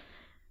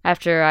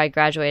after I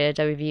graduated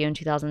WVU in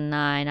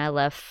 2009, I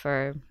left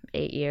for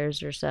 8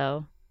 years or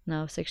so.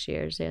 No, 6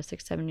 years. Yeah,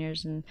 6, 7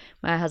 years. And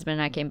my husband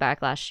and I came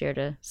back last year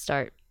to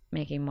start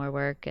making more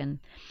work. And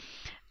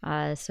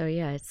so,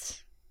 yeah,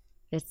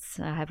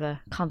 I have a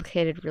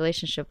complicated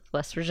relationship with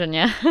West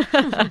Virginia.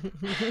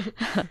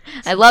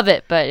 I love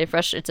it, but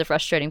it's a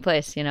frustrating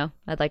place, you know.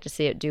 I'd like to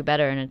see it do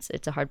better, and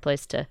it's a hard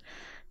place to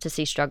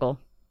see struggle,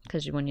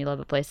 because when you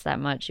love a place that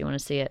much, you want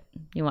to see it.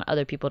 You want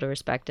other people to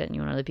respect it, and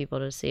you want other people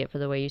to see it for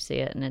the way you see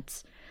it, and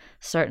it's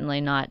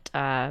certainly not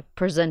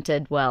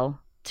presented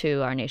well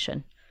to our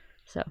nation.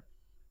 So.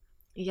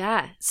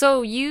 Yeah.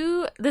 So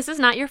this is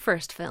not your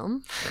first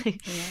film.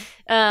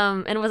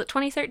 Yeah. And was it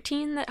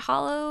 2013 that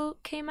Hollow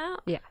came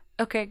out? Yeah.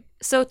 Okay,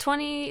 so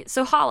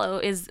Hollow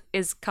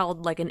is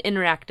called like an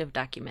interactive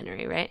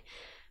documentary, right?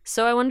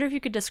 So I wonder if you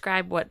could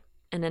describe what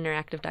an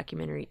interactive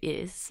documentary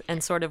is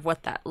and sort of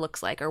what that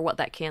looks like or what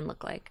that can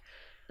look like.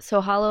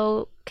 So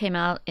Hollow came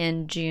out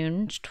in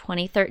June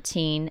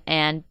 2013,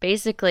 and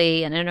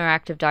basically an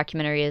interactive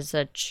documentary is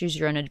a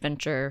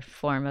choose-your-own-adventure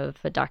form of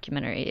a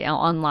documentary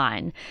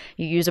online.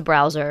 You use a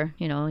browser,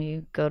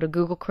 you go to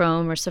Google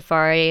Chrome or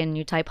Safari and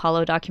you type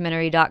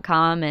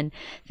hollowdocumentary.com, and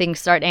things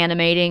start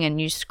animating,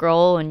 and you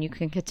scroll, and you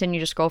can continue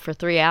to scroll for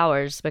 3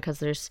 hours because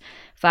there's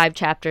 5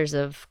 chapters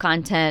of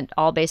content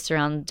all based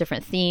around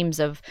different themes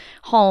of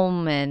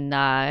home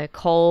and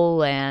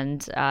coal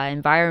and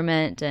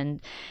environment.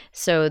 And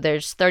so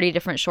there's 30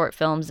 different short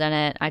films in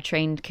it. I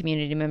trained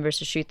community members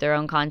to shoot their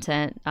own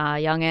content,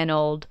 young and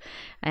old.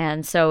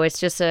 And so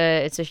it's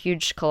a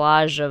huge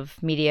collage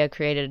of media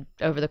created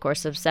over the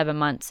course of 7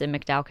 months in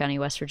McDowell County,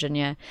 West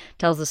Virginia.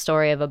 Tells the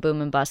story of a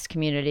boom and bust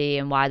community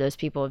and why those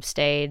people have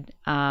stayed.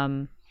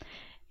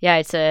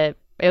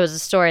 It was a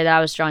story that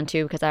I was drawn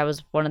to because I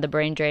was one of the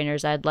brain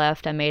drainers. I'd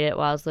left. I made it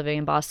while I was living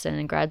in Boston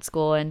in grad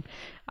school. And,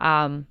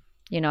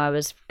 I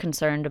was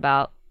concerned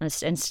about,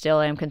 and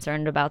still am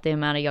concerned about, the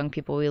amount of young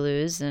people we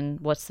lose and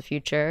what's the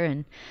future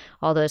and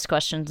all those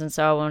questions. And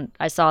so when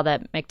I saw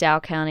that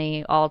McDowell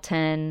County, all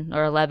 10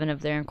 or 11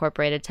 of their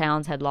incorporated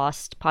towns had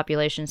lost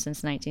population since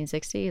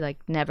 1960,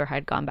 never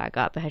had gone back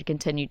up. It had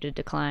continued to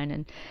decline.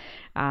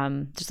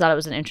 And just thought it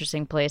was an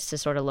interesting place to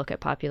sort of look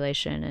at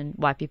population and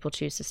why people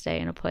choose to stay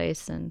in a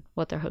place and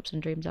what their hopes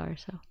and dreams are.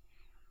 So,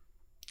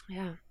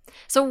 yeah.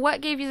 So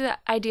what gave you the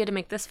idea to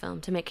make this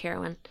film, to make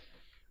Heroine?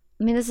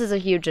 I mean, this is a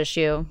huge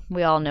issue.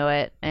 We all know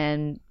it.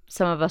 And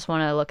some of us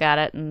want to look at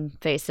it and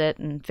face it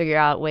and figure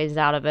out ways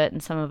out of it.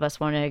 And some of us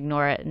want to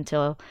ignore it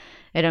until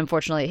it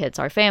unfortunately hits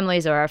our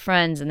families or our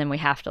friends, and then we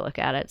have to look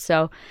at it.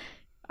 So,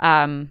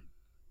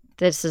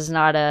 this is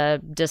not a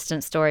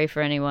distant story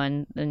for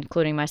anyone,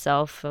 including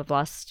myself. I've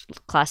lost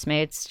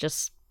classmates.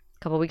 Just a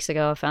couple weeks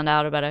ago, I found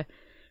out about a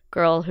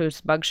girl whose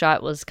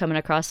mugshot was coming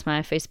across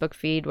my Facebook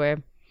feed,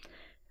 where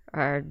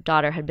our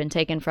daughter had been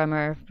taken from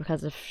her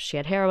because she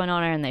had heroin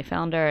on her, and they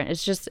found her. And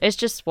it's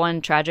just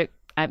one tragic.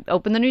 I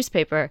opened the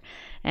newspaper,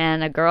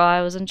 and a girl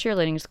I was in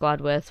cheerleading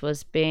squad with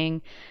was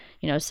being,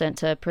 sent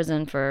to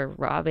prison for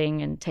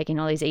robbing and taking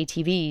all these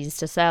ATVs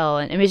to sell.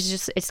 And I mean,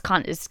 it's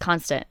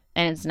constant,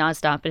 and it's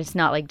nonstop. And it's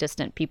not like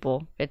distant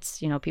people.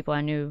 It's people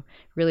I knew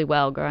really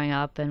well growing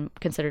up and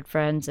considered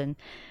friends, and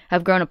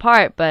have grown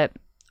apart, but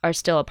are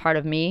still a part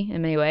of me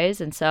in many ways.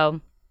 And so,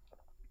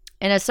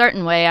 in a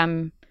certain way,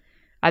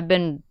 I've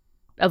been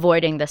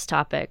avoiding this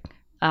topic.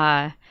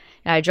 I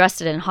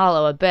addressed it in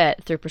Hollow a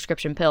bit through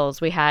prescription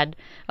pills. We had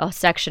a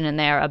section in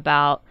there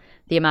about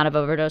the amount of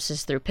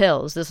overdoses through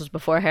pills. This was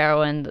before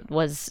heroin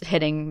was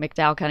hitting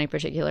McDowell County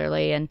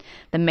particularly, and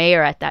the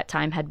mayor at that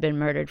time had been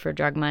murdered for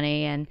drug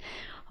money and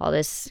all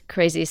this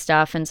crazy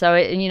stuff. And so,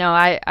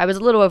 I was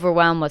a little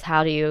overwhelmed with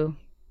how do you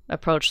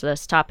approach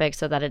this topic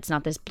so that it's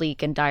not this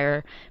bleak and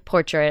dire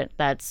portrait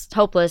that's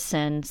hopeless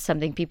and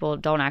something people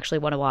don't actually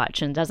want to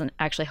watch and doesn't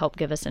actually help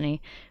give us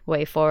any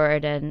way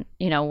forward. And,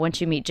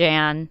 once you meet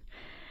Jan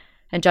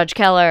and Judge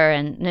Keller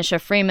and Nisha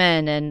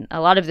Freeman and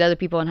a lot of the other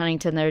people in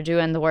Huntington that are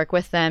doing the work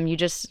with them, you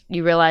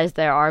realize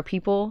there are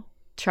people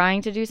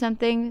trying to do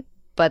something,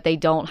 but they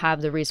don't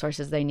have the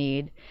resources they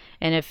need.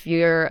 And if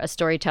you're a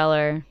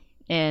storyteller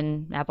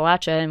in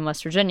Appalachia and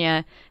West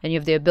Virginia and you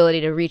have the ability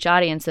to reach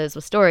audiences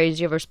with stories,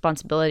 you have a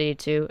responsibility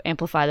to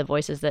amplify the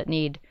voices that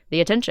need the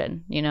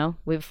attention.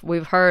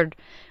 We've heard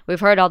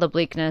all the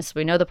bleakness,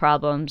 we know the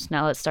problems,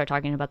 now let's start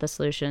talking about the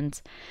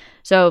solutions.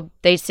 So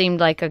they seemed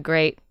like a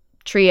great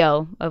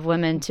trio of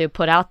women to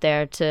put out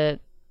there to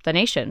the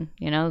nation.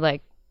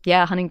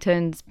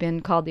 Huntington's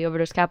been called the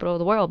overdose capital of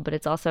the world, but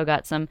it's also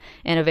got some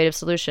innovative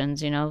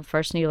solutions,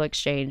 First Needle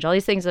Exchange, all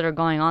these things that are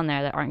going on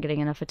there that aren't getting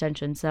enough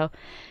attention. So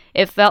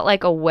it felt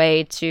like a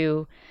way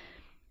to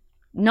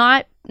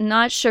not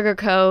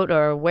sugarcoat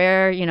or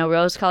wear,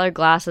 rose-colored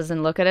glasses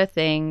and look at a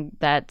thing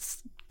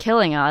that's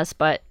killing us,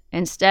 but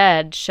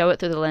instead show it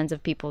through the lens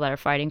of people that are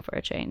fighting for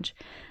a change.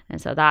 And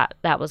so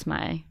that was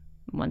my,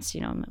 once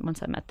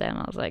I met them,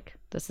 I was like,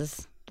 this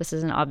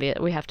isn't obvious.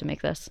 We have to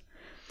make this.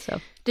 So,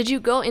 did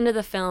you go into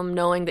the film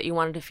knowing that you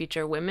wanted to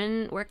feature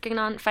women working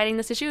on fighting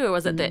this issue, or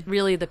was it that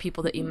really the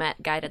people that you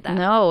met guided that?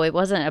 No, it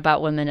wasn't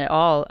about women at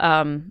all.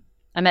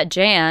 I met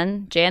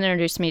Jan. Jan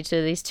introduced me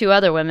to these two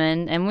other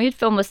women, and we'd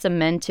filmed with some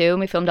men too. And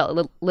we filmed at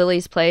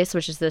Lily's Place,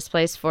 which is this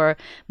place for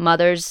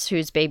mothers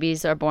whose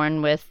babies are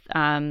born with,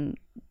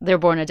 they're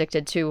born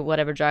addicted to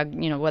whatever drug,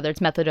 whether it's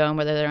methadone,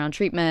 whether they're on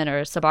treatment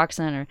or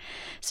Suboxone.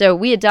 So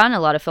we had done a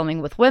lot of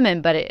filming with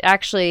women, but it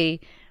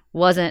actually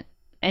wasn't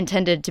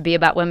intended to be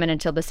about women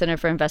until the Center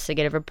for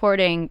Investigative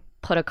Reporting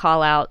put a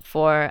call out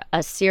for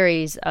a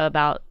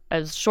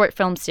short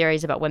film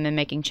series about women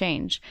making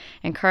change.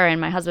 And Curran,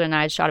 my husband, and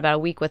I had shot about a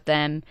week with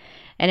them,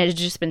 and it had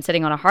just been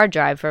sitting on a hard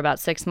drive for about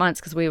 6 months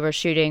because we're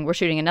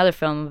shooting another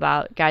film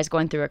about guys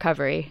going through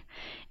recovery.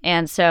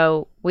 And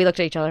so we looked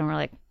at each other and we're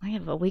like, I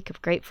have a week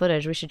of great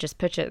footage. We should just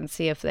pitch it and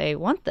see if they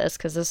want this,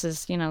 because this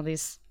is,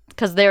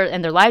 because their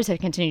lives had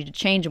continued to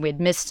change and we had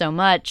missed so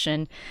much.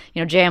 And,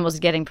 Jan was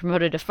getting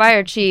promoted to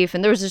fire chief,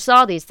 and there was just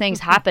all these things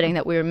happening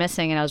that we were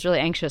missing, and I was really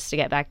anxious to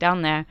get back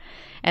down there.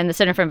 And the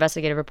Center for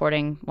Investigative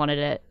Reporting wanted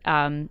it.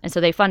 And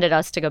so they funded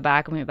us to go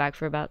back, and we went back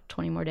for about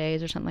 20 more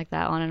days or something like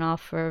that, on and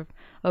off for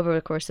over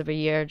the course of a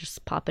year,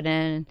 just popping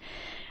in.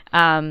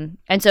 And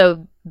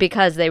so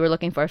because they were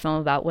looking for a film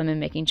about women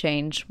making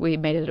change, we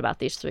made it about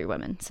these three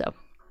women. So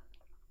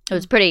it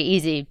was pretty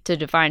easy to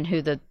define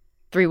who the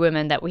three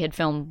women that we had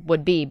filmed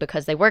would be,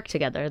 because they work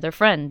together, they're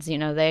friends. We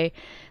did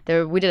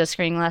a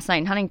screening last night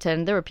in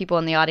Huntington. There were people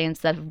in the audience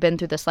that have been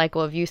through the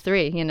cycle of you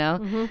three.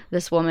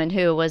 This woman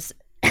who was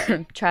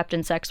trapped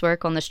in sex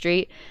work on the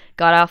street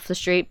got off the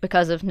street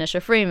because of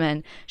Nisha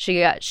Freeman.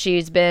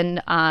 Jan's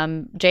been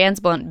on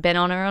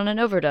her own an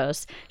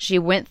overdose. She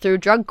went through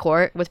drug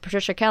court with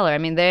Patricia Keller. I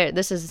mean,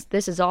 this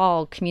is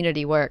all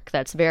community work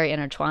that's very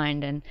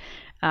intertwined.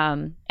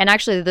 And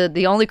actually,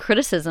 the only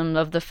criticism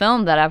of the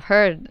film that I've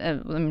heard,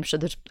 I'm sure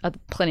there's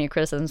plenty of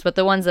criticisms, but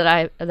the ones that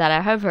I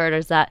have heard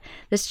is that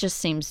this just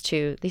seems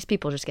these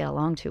people just get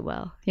along too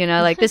well.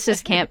 This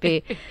just can't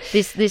be,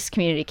 this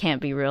community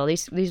can't be real.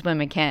 These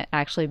women can't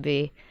actually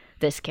be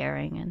this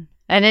caring.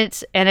 And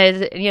it's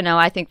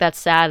I think that's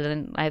sad.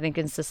 And I think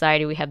in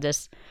society we have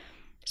this,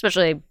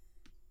 especially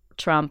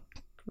Trump,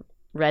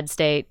 red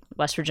state,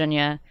 West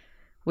Virginia,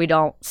 we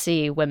don't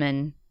see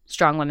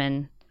strong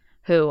women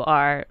who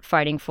are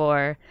fighting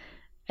for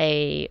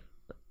a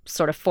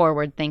sort of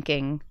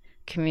forward-thinking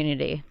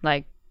community,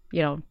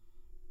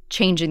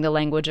 changing the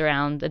language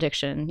around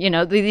addiction,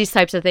 these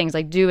types of things,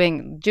 like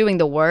doing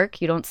the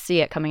work. You don't see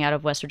it coming out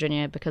of West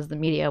Virginia because the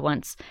media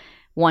wants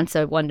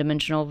a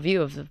one-dimensional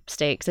view of the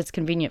state because it's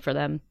convenient for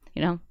them.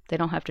 They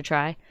don't have to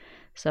try.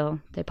 So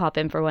they pop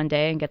in for one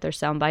day and get their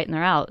soundbite and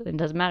they're out. It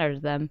doesn't matter to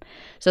them.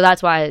 So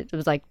that's why it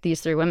was like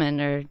these three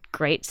women are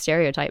great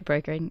stereotype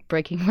breaking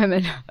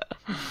women.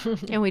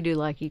 And we do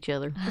like each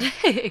other.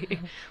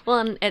 Well,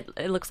 and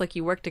it looks like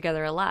you work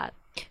together a lot.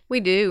 We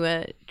do.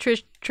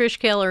 Trish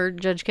Keller,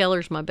 Judge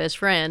Keller's my best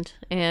friend.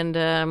 And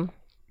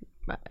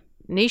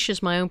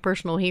Nisha's my own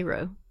personal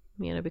hero,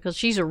 because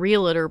she's a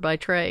realtor by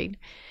trade.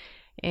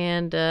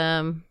 And,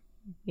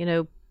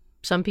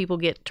 some people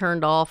get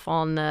turned off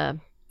on the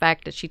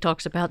fact that she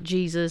talks about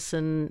Jesus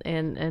and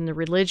the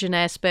religion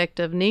aspect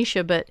of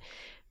Nisha, but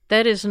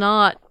that is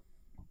not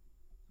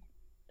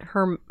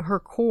her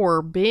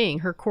core being.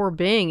 Her core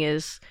being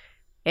is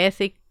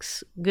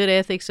ethics, good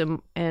ethics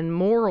and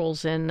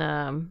morals,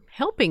 and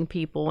helping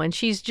people. And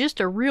she's just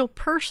a real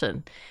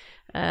person.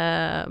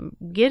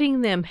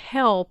 Getting them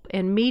help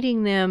and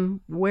meeting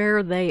them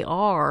where they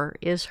are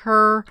is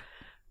her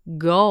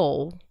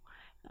goal.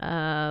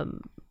 The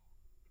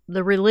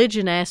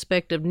religion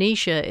aspect of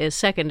Nisha is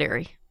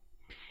secondary.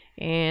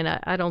 And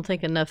I don't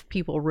think enough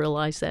people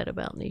realize that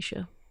about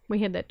Nisha. We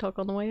had that talk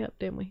on the way up,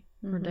 didn't we?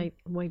 Or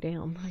way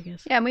down, I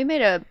guess. Yeah, and we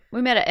made an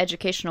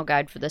educational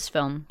guide for this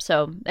film.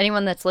 So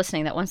anyone that's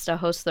listening that wants to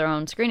host their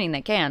own screening,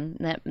 they can.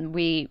 That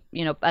we,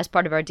 as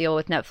part of our deal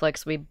with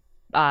Netflix, we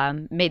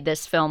made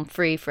this film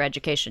free for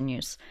educational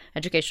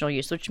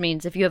use, which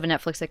means if you have a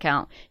Netflix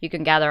account, you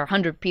can gather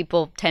 100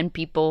 people, 10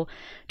 people,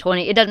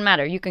 20. It doesn't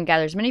matter. You can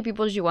gather as many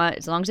people as you want,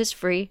 as long as it's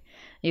free.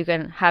 You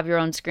can have your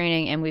own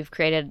screening, and we've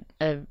created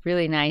a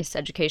really nice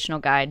educational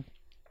guide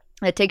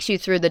that takes you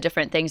through the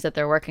different things that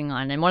they're working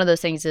on. And one of those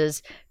things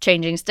is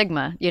changing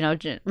stigma,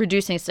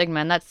 reducing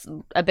stigma. And that's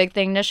a big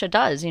thing Nisha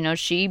does.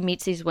 She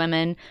meets these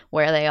women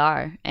where they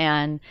are.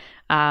 And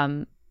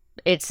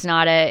it's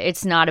not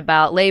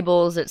about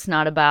labels. It's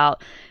not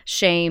about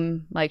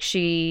shame. Like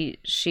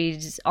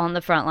she's on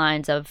the front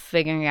lines of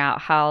figuring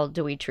out how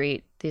do we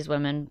treat these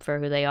women for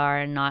who they are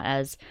and not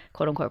as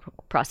quote unquote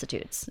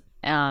prostitutes.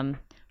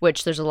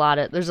 Which there's a lot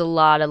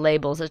of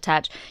labels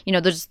attached.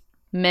 There's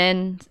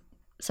men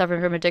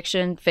suffering from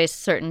addiction face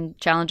certain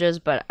challenges,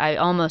 but I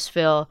almost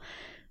feel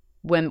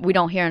when we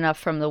don't hear enough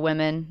from the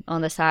women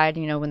on the side,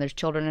 when there's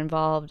children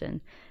involved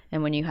and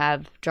when you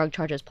have drug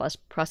charges plus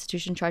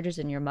prostitution charges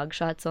and your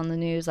mugshots on the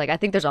news, like I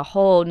think there's a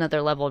whole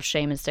nother level of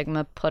shame and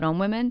stigma put on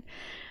women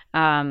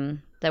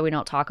that we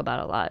don't talk about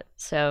a lot.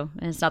 So,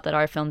 and it's not that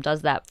our film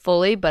does that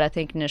fully, but I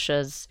think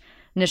Nisha's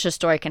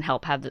story can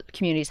help have the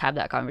communities have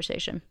that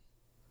conversation.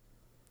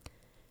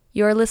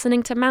 You're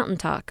listening to Mountain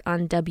Talk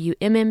on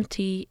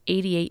WMMT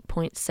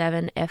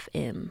 88.7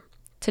 FM.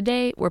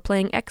 Today, we're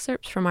playing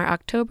excerpts from our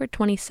October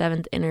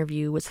 27th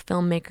interview with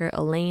filmmaker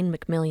Elaine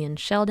McMillian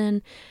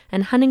Sheldon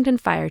and Huntington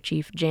Fire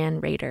Chief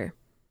Jan Rader.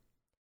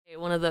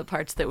 One of the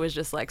parts that was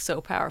just so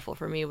powerful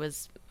for me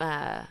was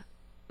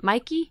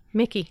Mickey.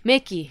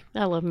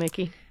 I love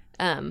Mickey.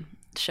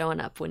 Showing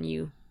up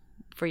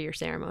for your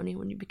ceremony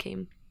when you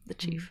became the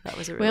chief. That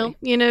was a really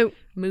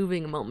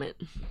moving moment.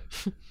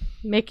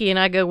 Mickey and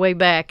I go way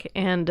back,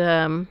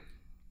 and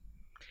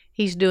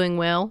he's doing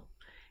well,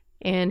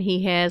 and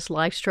he has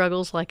life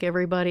struggles like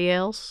everybody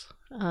else,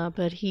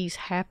 but he's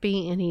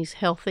happy, and he's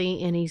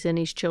healthy, and he's in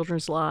his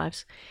children's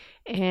lives.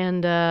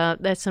 And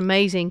that's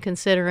amazing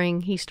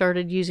considering he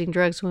started using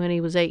drugs when he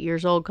was 8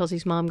 years old because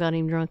his mom got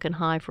him drunk and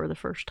high for the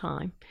first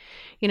time.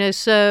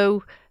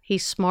 So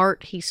he's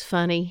smart, he's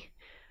funny.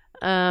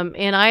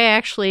 And I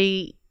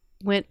actually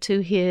went to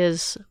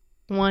his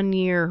 1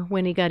 year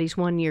when he got his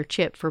 1 year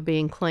chip for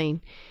being clean,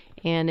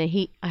 and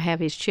I have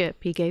his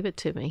chip. He gave it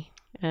to me,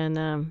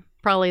 and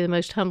probably the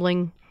most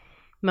humbling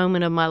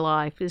moment of my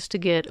life is to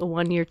get a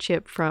 1 year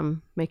chip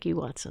from Mickey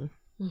Watson.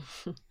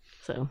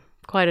 So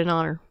quite an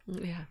honor.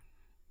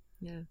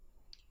 Yeah.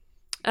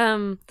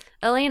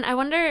 Elaine, I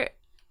wonder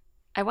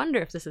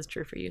if this is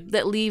true for you,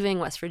 that leaving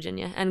West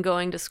Virginia and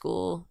going to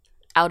school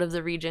out of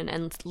the region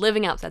and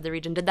living outside the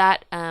region, did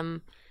that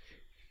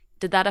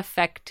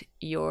affect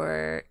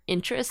your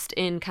interest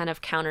in kind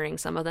of countering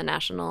some of the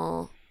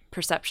national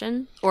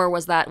perception? Or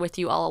was that with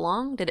you all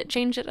along? Did it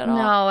change it at all?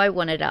 No, I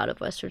wanted out of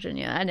West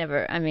Virginia.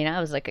 I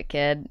was like a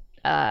kid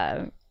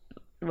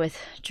with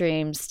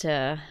dreams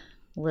to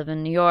live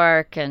in New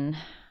York and,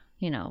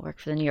 work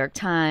for the New York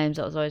Times.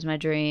 That was always my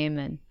dream.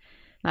 And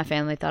my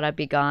family thought I'd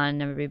be gone,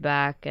 never be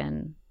back.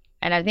 And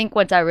I think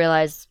once I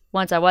was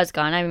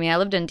gone, I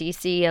lived in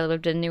D.C., I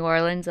lived in New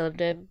Orleans, I lived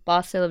in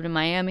Boston, I lived in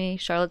Miami,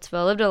 Charlottesville,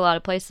 I lived in a lot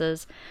of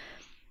places.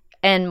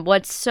 And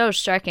what's so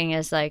striking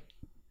is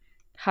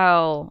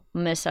how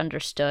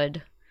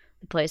misunderstood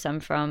the place I'm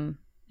from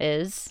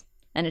is.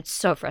 And it's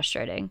so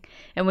frustrating.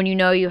 And when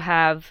you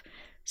have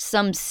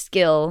some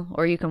skill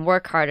or you can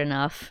work hard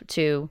enough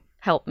to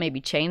help maybe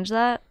change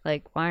that,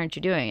 why aren't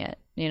you doing it?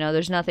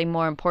 There's nothing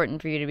more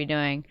important for you to be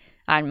doing,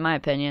 in my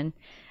opinion.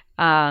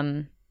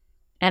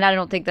 And I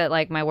don't think that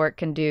my work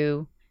can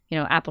do,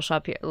 Apple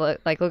Shop here.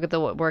 Look at the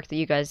work that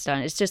you guys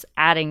done. It's just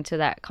adding to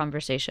that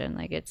conversation.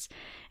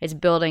 It's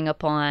building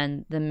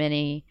upon the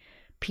many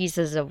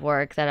pieces of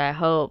work that I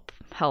hope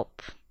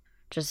help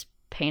just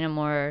paint a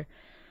more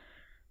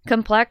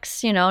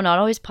complex, not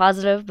always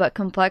positive, but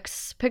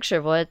complex picture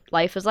of what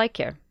life is like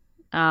here.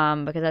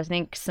 Because I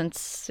think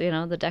since,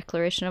 the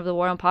declaration of the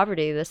war on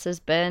poverty, this has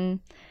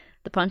been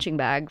the punching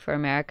bag for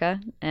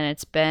America, and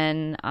it's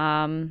been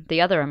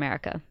the other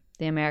America.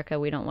 The America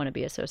we don't want to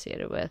be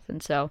associated with.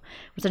 And so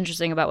what's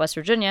interesting about West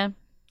Virginia,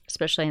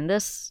 especially in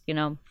this,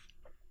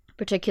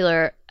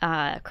 particular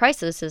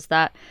crisis, is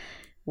that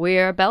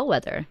we're a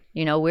bellwether.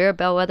 We're a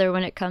bellwether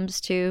when it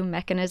comes to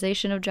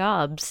mechanization of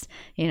jobs.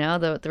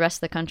 The rest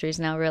of the country is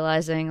now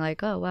realizing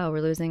oh, wow,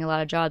 we're losing a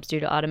lot of jobs due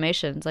to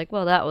automation. It's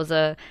well, that was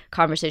a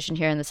conversation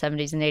here in the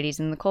 70s and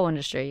 80s in the coal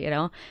industry.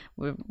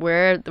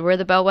 We're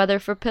the bellwether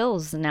for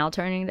pills now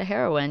turning to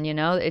heroin.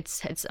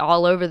 It's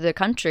all over the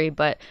country,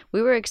 but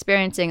we were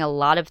experiencing a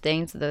lot of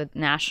things the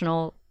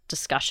national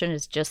discussion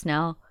is just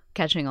now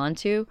catching on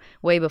to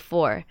way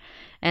before.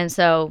 And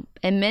so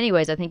in many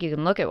ways, I think you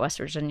can look at West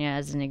Virginia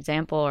as an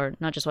example, or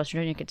not just West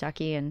Virginia,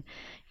 Kentucky and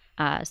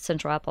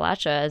Central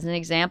Appalachia as an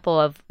example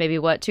of maybe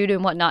what to do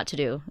and what not to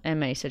do in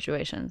many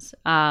situations.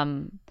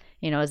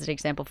 as an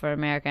example for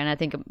America. And I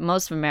think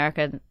most of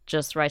America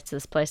just writes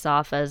this place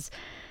off as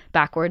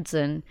backwards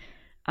and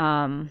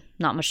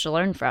not much to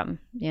learn from,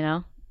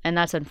 and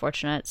that's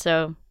unfortunate.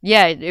 So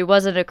yeah, it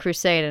wasn't a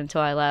crusade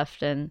until I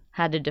left and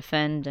had to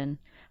defend and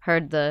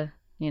heard the,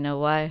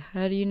 why?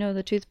 How do you know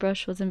the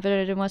toothbrush was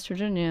invented in West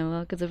Virginia?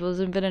 Well, because if it was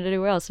invented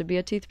anywhere else, it'd be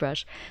a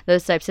toothbrush.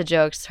 Those types of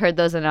jokes, heard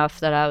those enough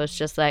that I was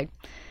just like,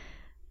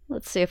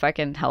 let's see if I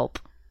can help.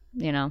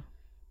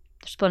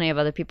 There's plenty of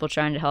other people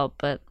trying to help,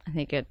 but I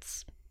think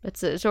it's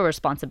a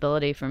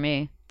responsibility for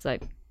me. It's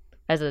like,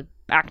 as an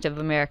active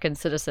American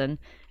citizen,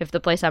 if the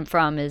place I'm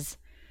from is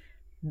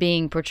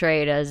being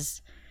portrayed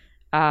as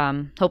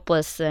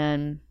hopeless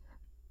and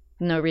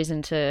no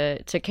reason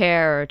to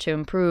care or to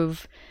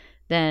improve,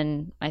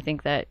 then I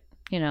think that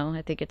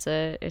I think it's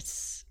a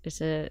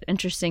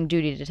interesting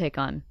duty to take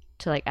on,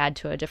 to add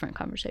to a different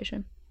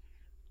conversation.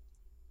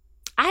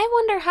 I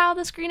wonder how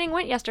the screening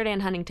went yesterday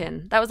in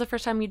Huntington. That was the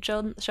first time you'd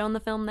shown the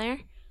film there?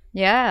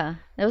 Yeah,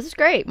 it was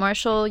great.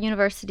 Marshall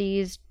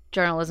University's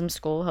journalism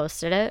school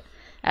hosted it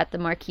at the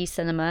Marquis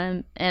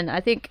Cinema, and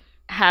I think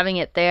having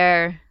it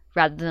there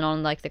rather than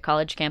on the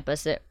college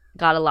campus, it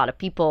got a lot of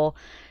people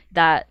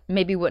that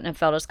maybe wouldn't have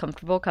felt as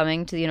comfortable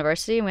coming to the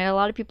university. And we had a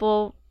lot of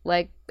people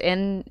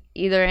in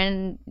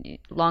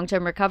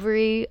long-term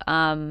recovery,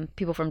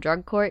 people from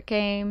drug court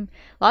came,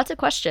 lots of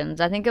questions.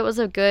 I think it was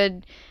at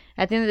the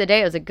end of the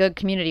day, it was a good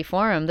community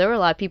forum. There were a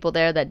lot of people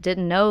there that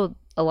didn't know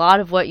a lot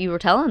of what you were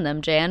telling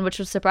them, Jan, which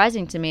was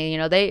surprising to me.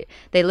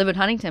 They live in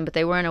Huntington, but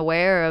they weren't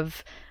aware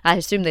of, I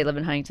assume they live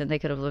in Huntington, they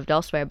could have lived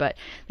elsewhere, but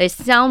they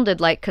sounded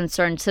like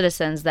concerned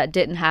citizens that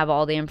didn't have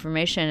all the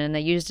information, and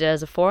they used it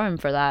as a forum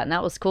for that, and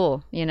that was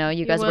cool.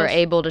 You guys were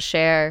able to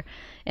share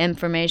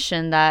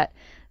information that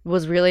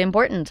was really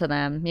important to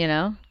them,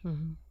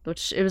 mm-hmm.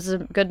 Which it was a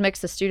good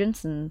mix of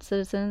students and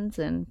citizens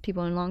and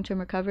people in long-term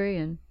recovery.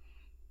 And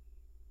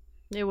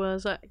it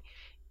was.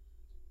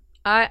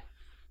 I'm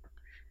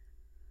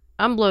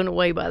blown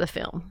away by the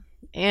film,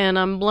 and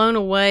I'm blown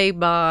away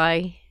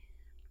by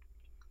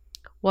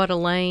what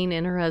Elaine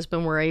and her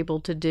husband were able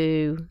to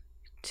do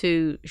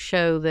to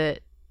show that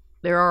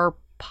there are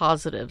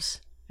positives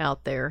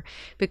out there,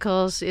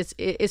 because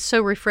it's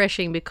so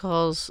refreshing,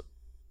 because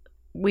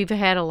we've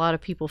had a lot of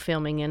people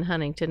filming in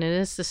Huntington,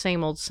 and it's the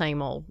same old,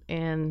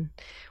 and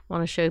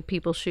want to show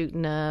people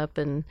shooting up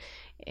and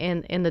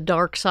the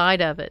dark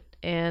side of it,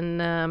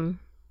 and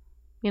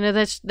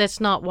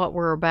that's not what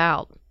we're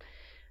about.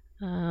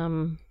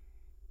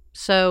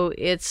 So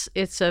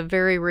it's a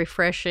very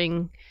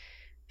refreshing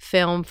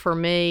film for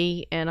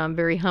me, and I'm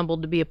very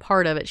humbled to be a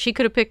part of it. She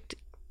could have picked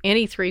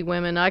any three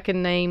women. I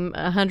can name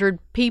 100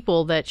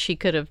 people that she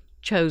could have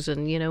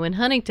chosen, in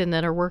Huntington,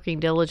 that are working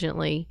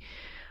diligently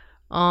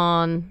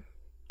on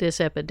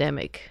this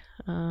epidemic.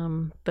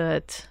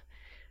 But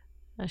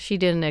she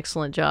did an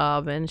excellent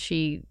job, and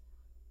she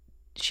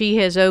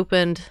has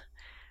opened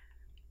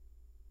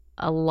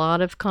a lot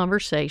of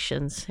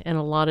conversations and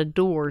a lot of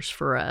doors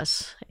for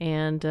us.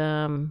 And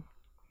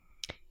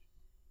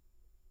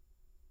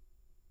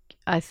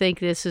I think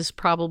this is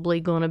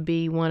probably going to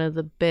be one of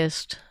the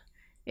best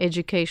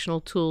educational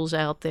tools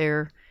out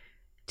there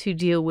to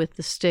deal with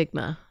the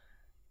stigma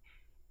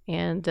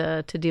and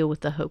to deal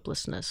with the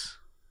hopelessness.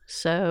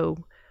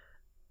 So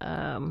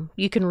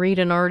you can read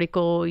an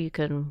article, you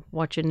can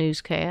watch a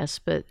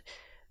newscast, but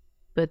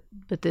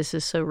this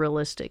is so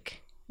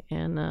realistic,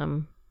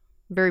 and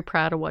very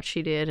proud of what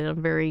she did, and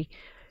I'm very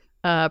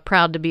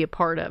proud to be a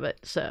part of it.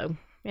 So,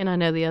 and I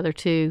know the other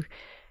two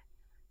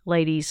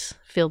ladies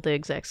feel the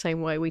exact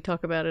same way. We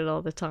talk about it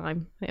all the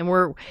time, and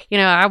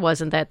I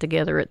wasn't that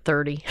together at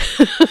 30.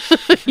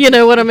 You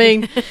know what I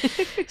mean?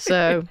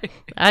 So,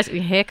 I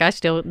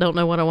still don't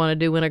know what I want to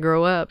do when I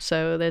grow up.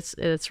 So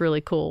that's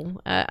really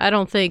cool. I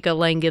don't think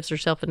Elaine gives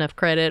herself enough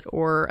credit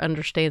or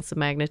understands the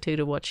magnitude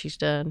of what she's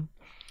done.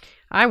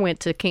 I went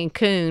to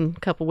Cancun a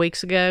couple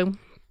weeks ago.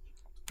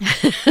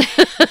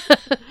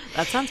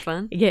 That sounds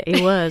fun. Yeah,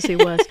 it was.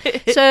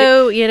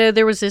 So,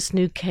 there was this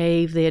new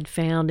cave they had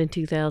found in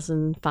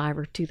 2005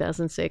 or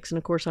 2006. And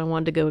of course, I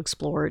wanted to go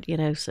explore it,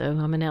 so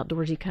I'm an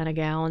outdoorsy kind of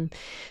gal. And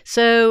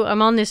so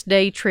I'm on this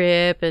day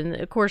trip. And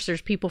of course,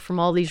 there's people from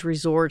all these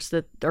resorts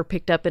that are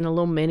picked up in a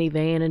little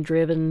minivan and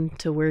driven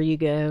to where you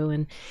go.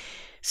 And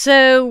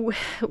so,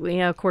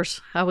 of course,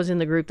 I was in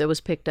the group that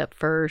was picked up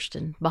first,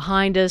 and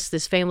behind us,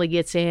 this family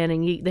gets in,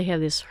 and they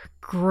have this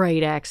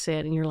great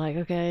accent, and you're like,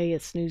 okay,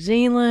 it's New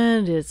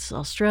Zealand, it's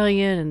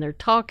Australian, and they're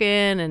talking,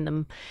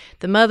 and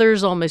the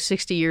mother's almost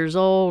 60 years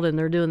old, and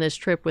they're doing this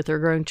trip with their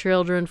grown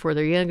children for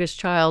their youngest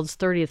child's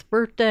 30th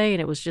birthday,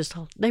 and it was just,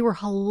 they were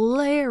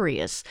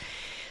hilarious.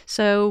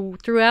 So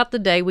throughout the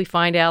day, we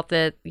find out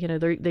that,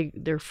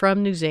 they're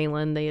from New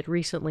Zealand. They had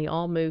recently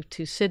all moved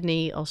to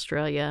Sydney,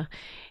 Australia.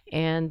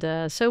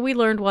 And so we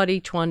learned what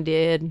each one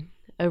did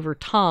over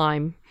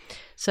time.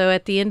 So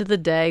at the end of the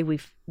day,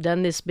 we've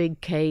done this big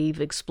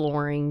cave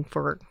exploring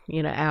for,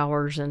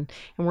 hours, and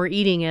we're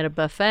eating at a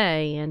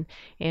buffet.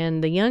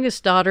 And the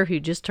youngest daughter, who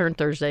just turned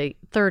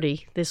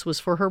 30, this was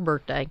for her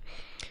birthday,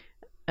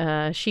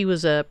 she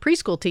was a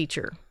preschool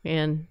teacher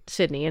in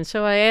Sydney. And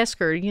so I asked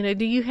her,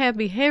 do you have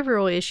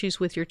behavioral issues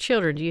with your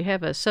children? Do you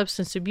have a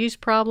substance abuse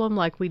problem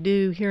like we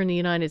do here in the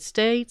United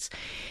States?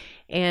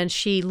 And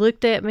she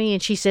looked at me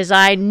and she says,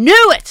 I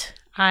knew it.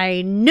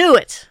 I knew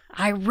it.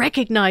 I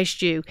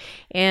recognized you.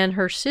 And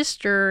her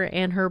sister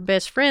and her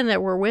best friend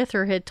that were with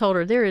her had told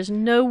her there is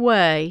no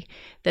way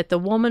that the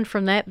woman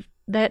from that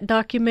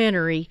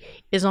documentary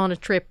is on a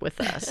trip with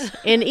us.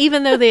 And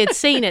even though they had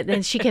seen it,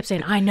 then she kept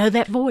saying, I know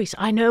that voice.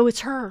 I know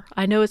it's her.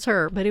 I know it's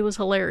her. But it was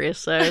hilarious.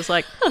 So it's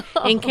like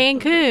in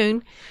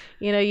Cancun,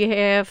 you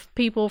have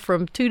people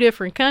from 2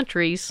 different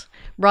countries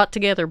brought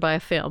together by a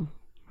film.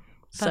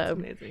 That's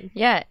amazing.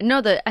 Yeah.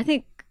 No, I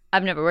think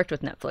I've never worked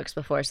with Netflix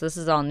before, so this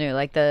is all new.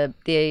 Like the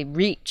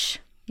reach,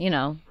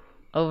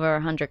 over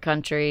 100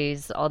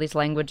 countries, all these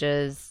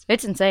languages.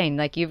 It's insane.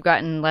 Like you've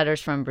gotten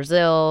letters from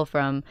Brazil,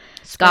 from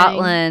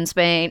Scotland,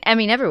 Spain. I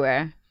mean,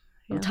 everywhere.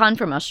 Yeah. A ton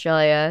from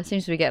Australia.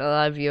 Seems to be getting a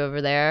lot of you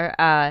over there.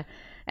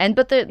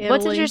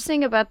 What's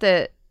interesting about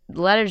the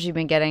letters you've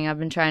been getting, I've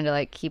been trying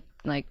to keep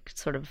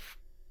sort of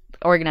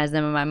organize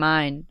them in my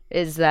mind,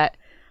 is that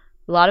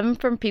a lot of them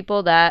from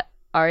people that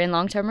are in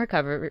long-term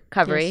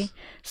recovery. Yes.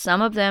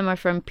 Some of them are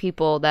from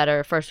people that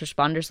are first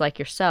responders like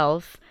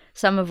yourself,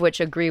 some of which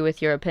agree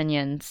with your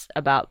opinions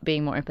about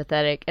being more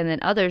empathetic, and then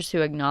others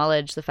who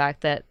acknowledge the fact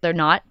that they're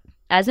not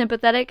as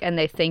empathetic and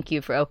they thank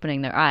you for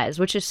opening their eyes,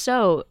 which is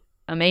so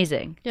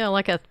amazing. Yeah,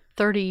 like a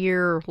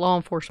 30-year law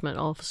enforcement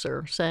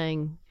officer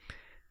saying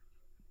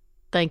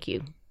thank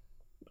you,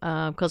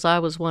 because I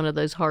was one of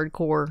those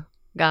hardcore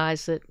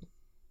guys that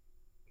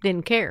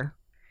didn't care,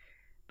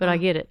 but I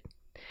get it.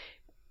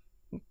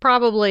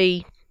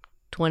 Probably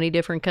 20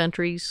 different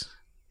countries,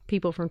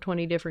 people from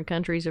 20 different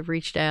countries have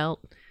reached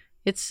out.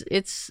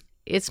 It's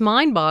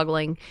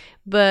mind-boggling,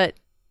 but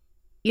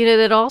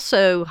that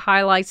also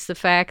highlights the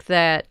fact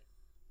that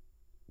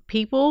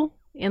people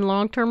in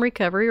long-term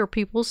recovery or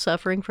people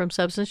suffering from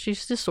substance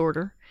use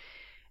disorder,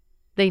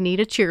 they need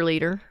a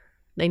cheerleader,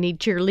 they need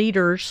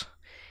cheerleaders,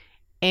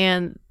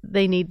 and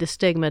they need the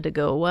stigma to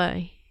go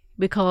away,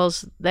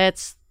 because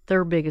that's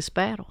their biggest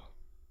battle.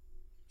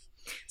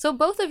 So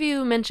both of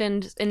you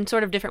mentioned in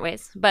sort of different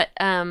ways, but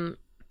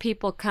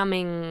people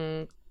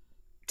coming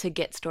to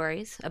get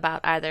stories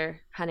about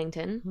either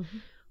Huntington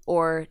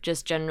or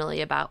just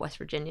generally about West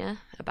Virginia,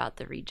 about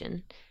the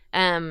region.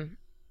 And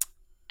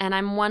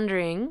I'm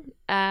wondering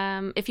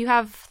if you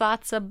have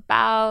thoughts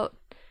about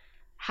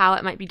how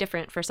it might be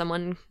different for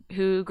someone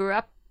who grew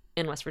up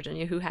in West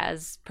Virginia, who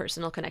has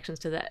personal connections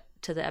to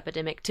the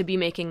epidemic, to be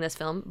making this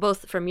film,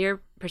 both from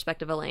your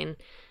perspective, Elaine,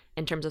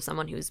 in terms of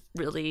someone who's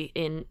really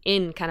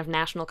in kind of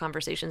national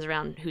conversations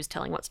around who's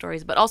telling what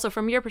stories, but also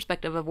from your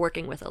perspective of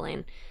working with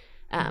Elaine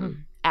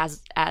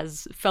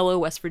as fellow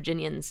West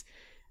Virginians.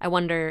 I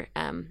wonder,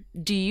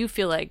 do you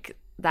feel like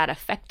that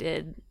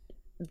affected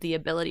the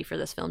ability for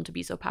this film to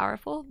be so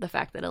powerful, the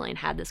fact that Elaine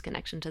had this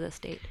connection to the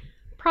state?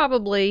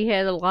 Probably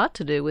had a lot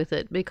to do with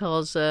it,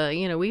 because,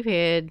 we've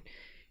had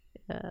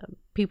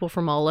people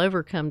from all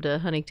over come to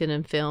Huntington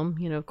and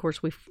film. Of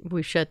course,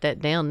 we've shut that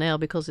down now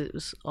because it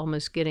was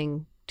almost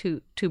getting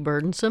too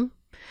burdensome.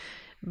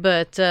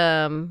 But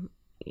from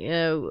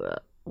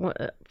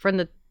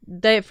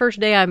the first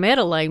day I met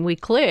Elaine, we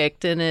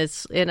clicked, and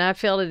I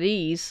felt at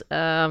ease.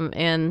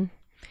 And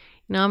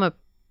I'm a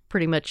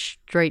pretty much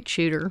straight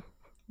shooter,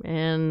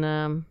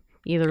 and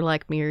either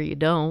like me or you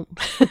don't.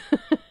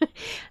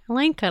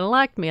 Elaine kind of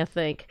liked me, I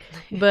think,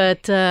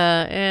 but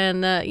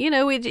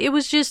it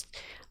was just,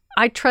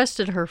 I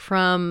trusted her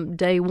from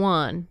day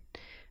one.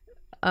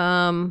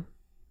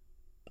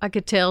 I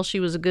could tell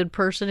she was a good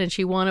person, and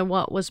she wanted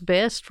what was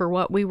best for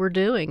what we were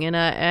doing. And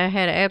I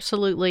had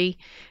absolutely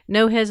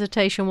no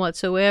hesitation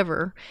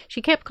whatsoever. She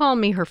kept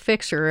calling me her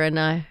fixer, and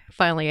I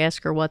finally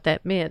asked her what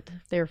that meant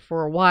there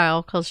for a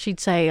while, because she'd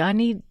say,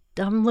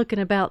 I'm looking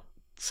about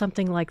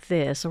something like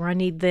this, or I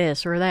need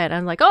this or that.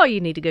 I'm like, oh, you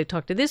need to go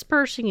talk to this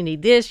person. You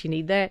need this, you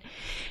need that.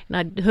 And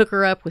I'd hook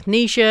her up with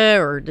Nisha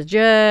or the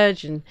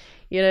judge, and,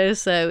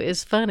 so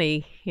it's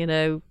funny,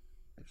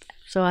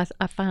 So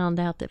I found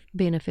out that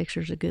being a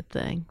fixer is a good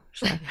thing.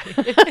 So.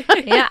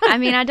 Yeah, I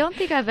mean, I don't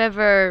think I've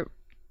ever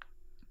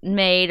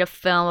made a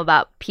film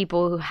about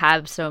people who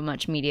have so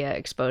much media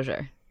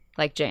exposure,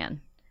 like Jan.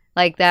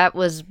 Like, that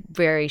was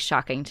very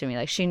shocking to me.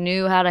 Like, she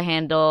knew how to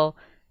handle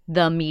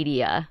the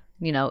media,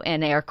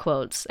 in air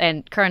quotes.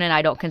 And Kern and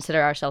I don't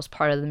consider ourselves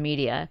part of the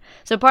media.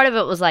 So part of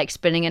it was,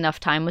 spending enough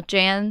time with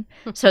Jan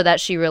so that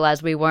she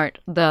realized we weren't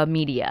the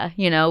media.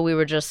 We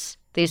were just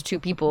these two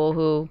people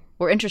who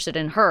were interested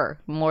in her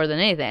more than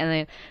anything.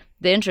 And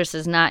the interest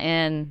is not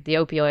in the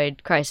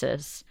opioid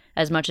crisis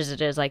as much as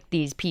it is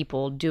these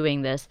people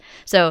doing this.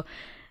 So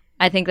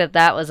I think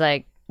that was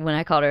when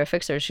I called her a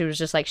fixer, she was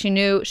just she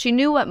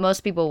knew what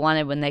most people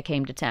wanted when they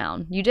came to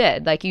town. You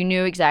did. You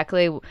knew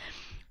exactly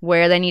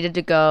where they needed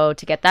to go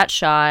to get that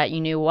shot.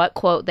 You knew what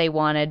quote they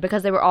wanted,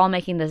 because they were all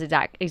making this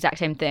exact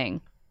same thing,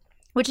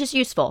 which is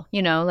useful,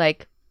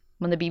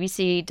 when the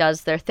BBC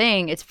does their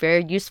thing, it's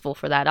very useful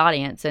for that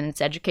audience, and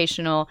it's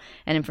educational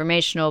and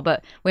informational.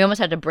 But we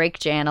almost had to break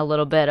Jan a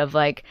little bit of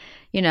like,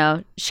 you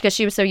know, because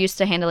she was so used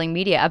to handling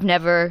media. I've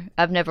never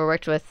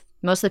worked with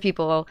most of the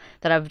people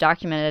that I've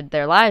documented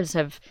their lives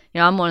have, you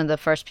know, I'm one of the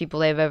first people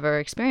they've ever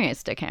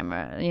experienced a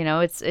camera. You know,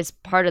 it's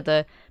part of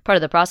the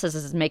process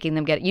is making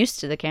them get used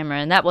to the camera,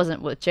 and that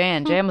wasn't with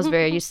Jan. Jan was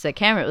very used to the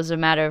camera. It was a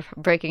matter of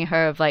breaking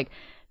her of like,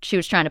 she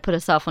was trying to put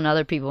herself on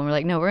other people, and we're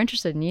like, no, we're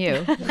interested in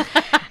you.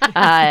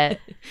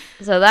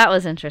 So that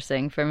was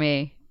interesting for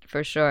me,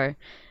 for sure.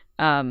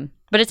 But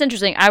it's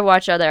interesting. I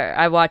watch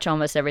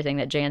almost everything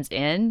that Jan's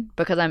in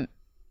because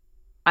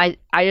I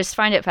just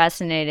find it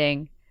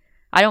fascinating.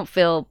 I don't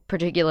feel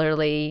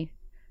particularly,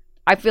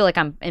 I feel like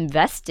I'm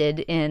invested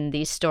in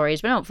these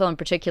stories, but I don't feel I'm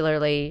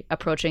particularly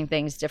approaching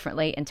things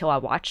differently until I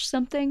watch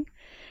something.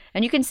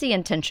 And you can see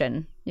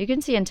intention. You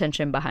can see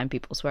intention behind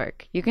people's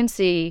work. You can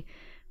see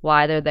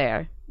why they're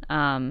there.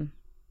 And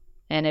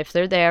if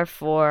they're there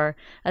for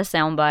a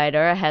soundbite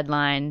or a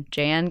headline,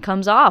 Jan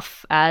comes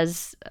off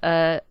as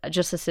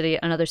just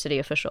another city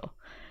official.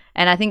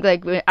 And I think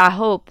like I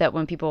hope that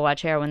when people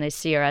watch Heroine, they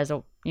see her as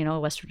a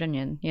West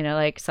Virginian, you know,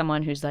 like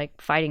someone who's like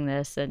fighting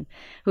this and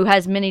who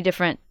has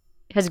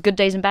has good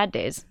days and bad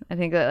days. I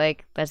think that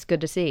like that's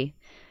good to see.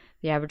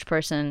 The average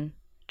person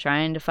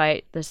trying to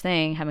fight this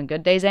thing, having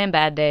good days and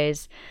bad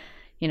days,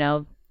 you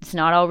know, it's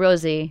not all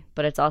rosy,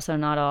 but it's also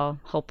not all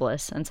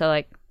hopeless. And so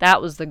like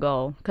that was the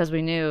goal because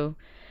we knew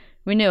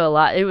a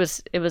lot. It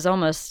was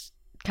almost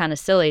kind of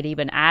silly to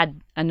even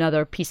add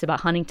another piece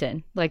about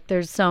Huntington. Like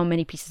there's so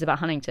many pieces about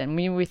Huntington.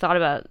 We thought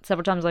about it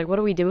several times, like what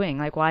are we doing?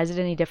 Like why is it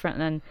any different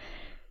than?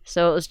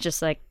 So it was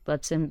just like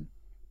let's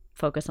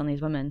focus on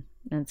these women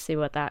and see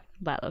what that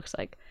looks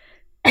like.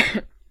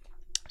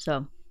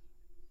 So,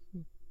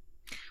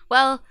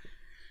 well,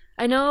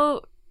 I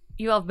know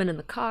you all have been in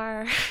the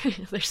car.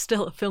 There's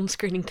still a film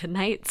screening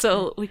tonight,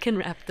 so we can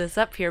wrap this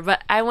up here.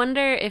 But I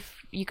wonder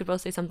if you could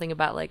both say something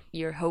about like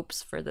your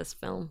hopes for this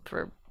film,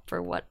 for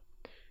what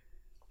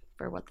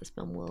this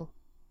film will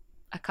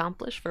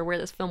accomplish, for where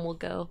this film will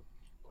go.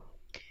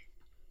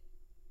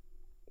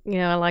 You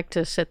know, I like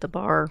to set the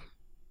bar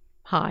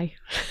high.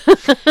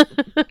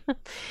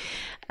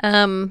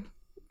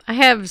 I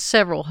have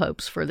several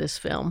hopes for this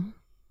film.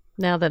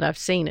 Now that I've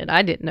seen it,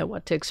 I didn't know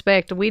what to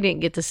expect. We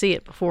didn't get to see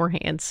it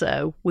beforehand,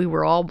 so we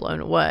were all blown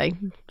away.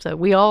 So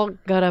we all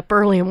got up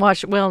early and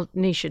watched it. Well,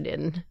 Nisha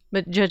didn't,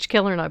 but Judge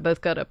Keller and I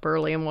both got up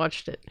early and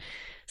watched it.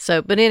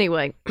 So, but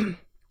anyway,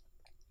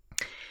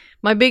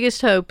 my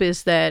biggest hope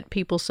is that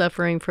people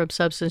suffering from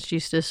substance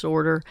use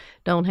disorder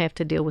don't have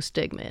to deal with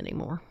stigma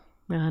anymore.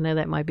 I know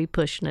that might be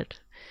pushing it.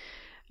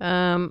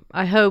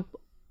 I hope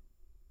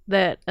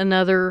that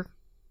another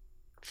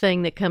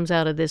thing that comes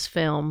out of this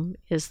film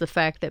is the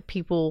fact that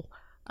people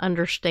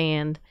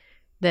understand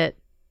that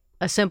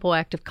a simple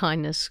act of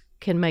kindness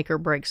can make or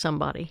break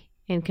somebody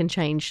and can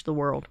change the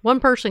world.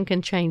 One person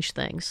can change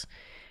things.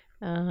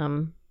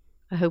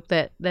 I hope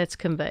that that's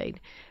conveyed.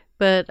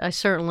 But I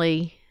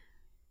certainly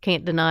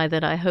can't deny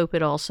that I hope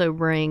it also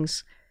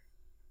brings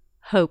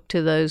hope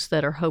to those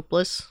that are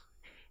hopeless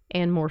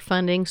and more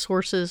funding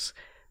sources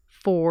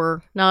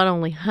for not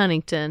only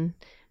Huntington,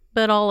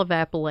 but all of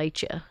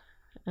Appalachia.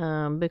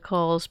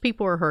 Because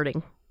people are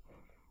hurting.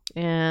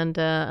 And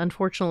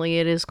unfortunately,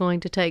 it is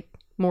going to take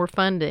more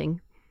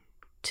funding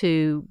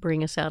to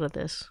bring us out of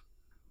this.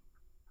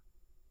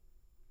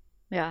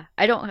 Yeah,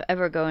 I don't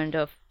ever go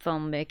into a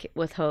film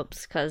with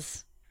hopes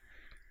because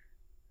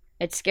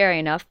it's scary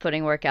enough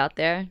putting work out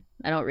there.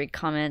 I don't read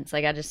comments.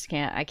 Like,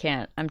 I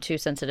can't. I'm too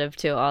sensitive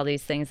to all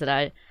these things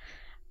that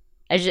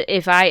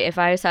if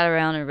I sat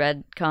around and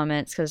read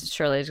comments, because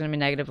surely there's going to be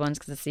negative ones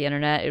because it's the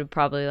internet, it would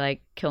probably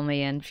like kill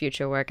me in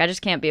future work. I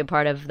just can't be a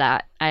part of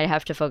that. I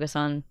have to focus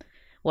on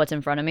what's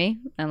in front of me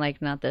and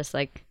like not this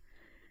like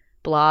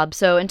blob.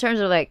 So in terms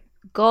of like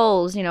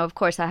goals, you know, of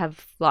course I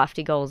have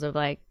lofty goals of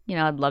like, you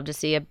know, I'd love to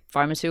see a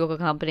pharmaceutical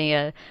company,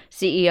 a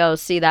CEO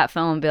see that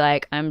film and be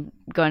like, I'm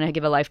going to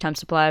give a lifetime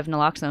supply of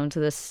naloxone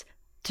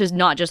to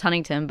not just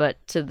Huntington, but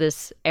to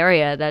this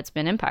area that's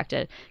been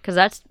impacted. Because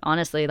that's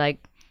honestly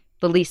like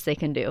the least they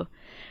can do.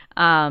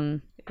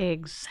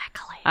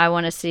 Exactly. I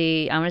want to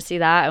see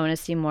that. I want to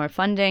see more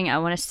funding. I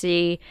want to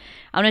see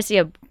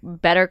a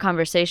better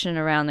conversation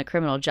around the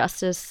criminal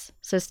justice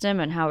system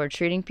and how we're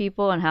treating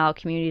people and how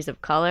communities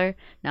of color,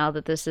 now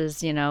that this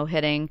is, you know,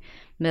 hitting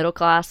middle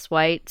class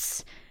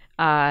whites,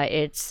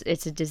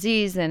 it's a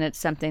disease and it's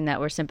something that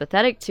we're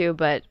sympathetic to,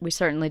 but we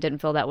certainly didn't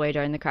feel that way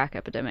during the crack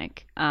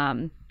epidemic.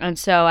 And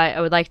so I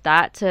would like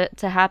that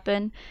to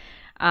happen,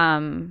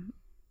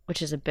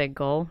 which is a big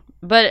goal.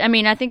 But I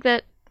mean, I think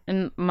that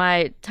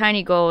my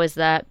tiny goal is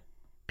that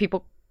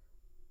people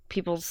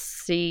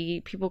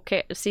see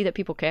that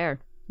people care,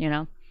 you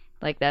know,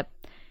 like that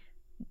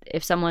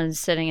if someone's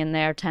sitting in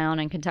their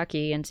town in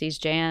Kentucky and sees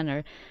Jan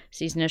or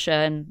sees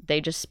Nisha and they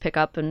just pick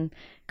up and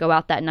go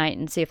out that night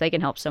and see if they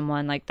can help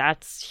someone, like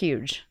that's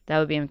huge. That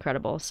would be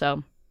incredible.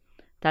 So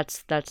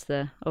that's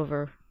the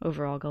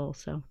overall goal.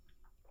 So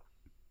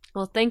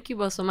Well, thank you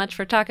both so much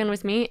for talking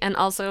with me and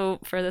also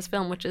for this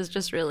film, which is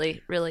just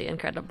really, really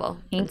incredible.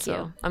 Thank so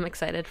you. I'm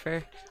excited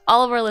for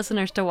all of our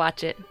listeners to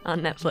watch it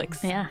on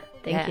Netflix. Yeah.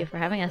 Thank you for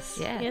having us.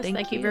 Yeah, Yes,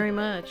 thank you very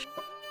much.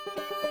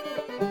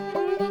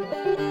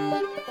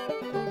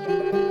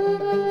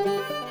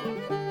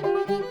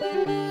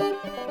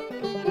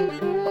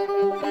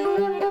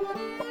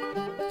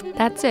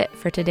 That's it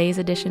for today's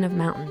edition of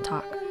Mountain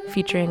Talk,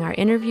 featuring our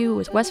interview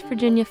with West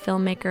Virginia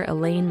filmmaker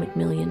Elaine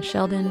McMillian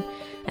Sheldon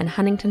and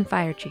Huntington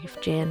Fire Chief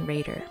Jan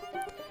Rader.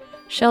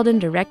 Sheldon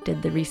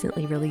directed the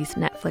recently released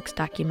Netflix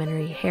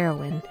documentary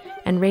Heroine,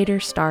 and Rader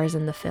stars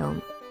in the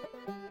film.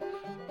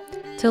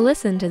 To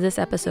listen to this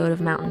episode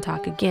of Mountain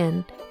Talk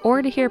again,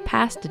 or to hear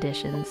past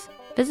editions,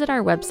 visit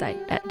our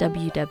website at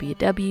www.wmmt.org,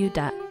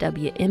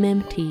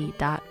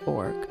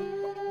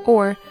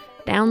 or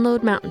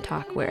download Mountain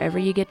Talk wherever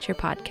you get your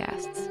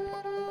podcasts.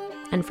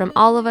 And from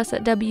all of us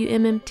at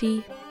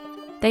WMMT,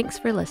 thanks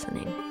for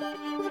listening.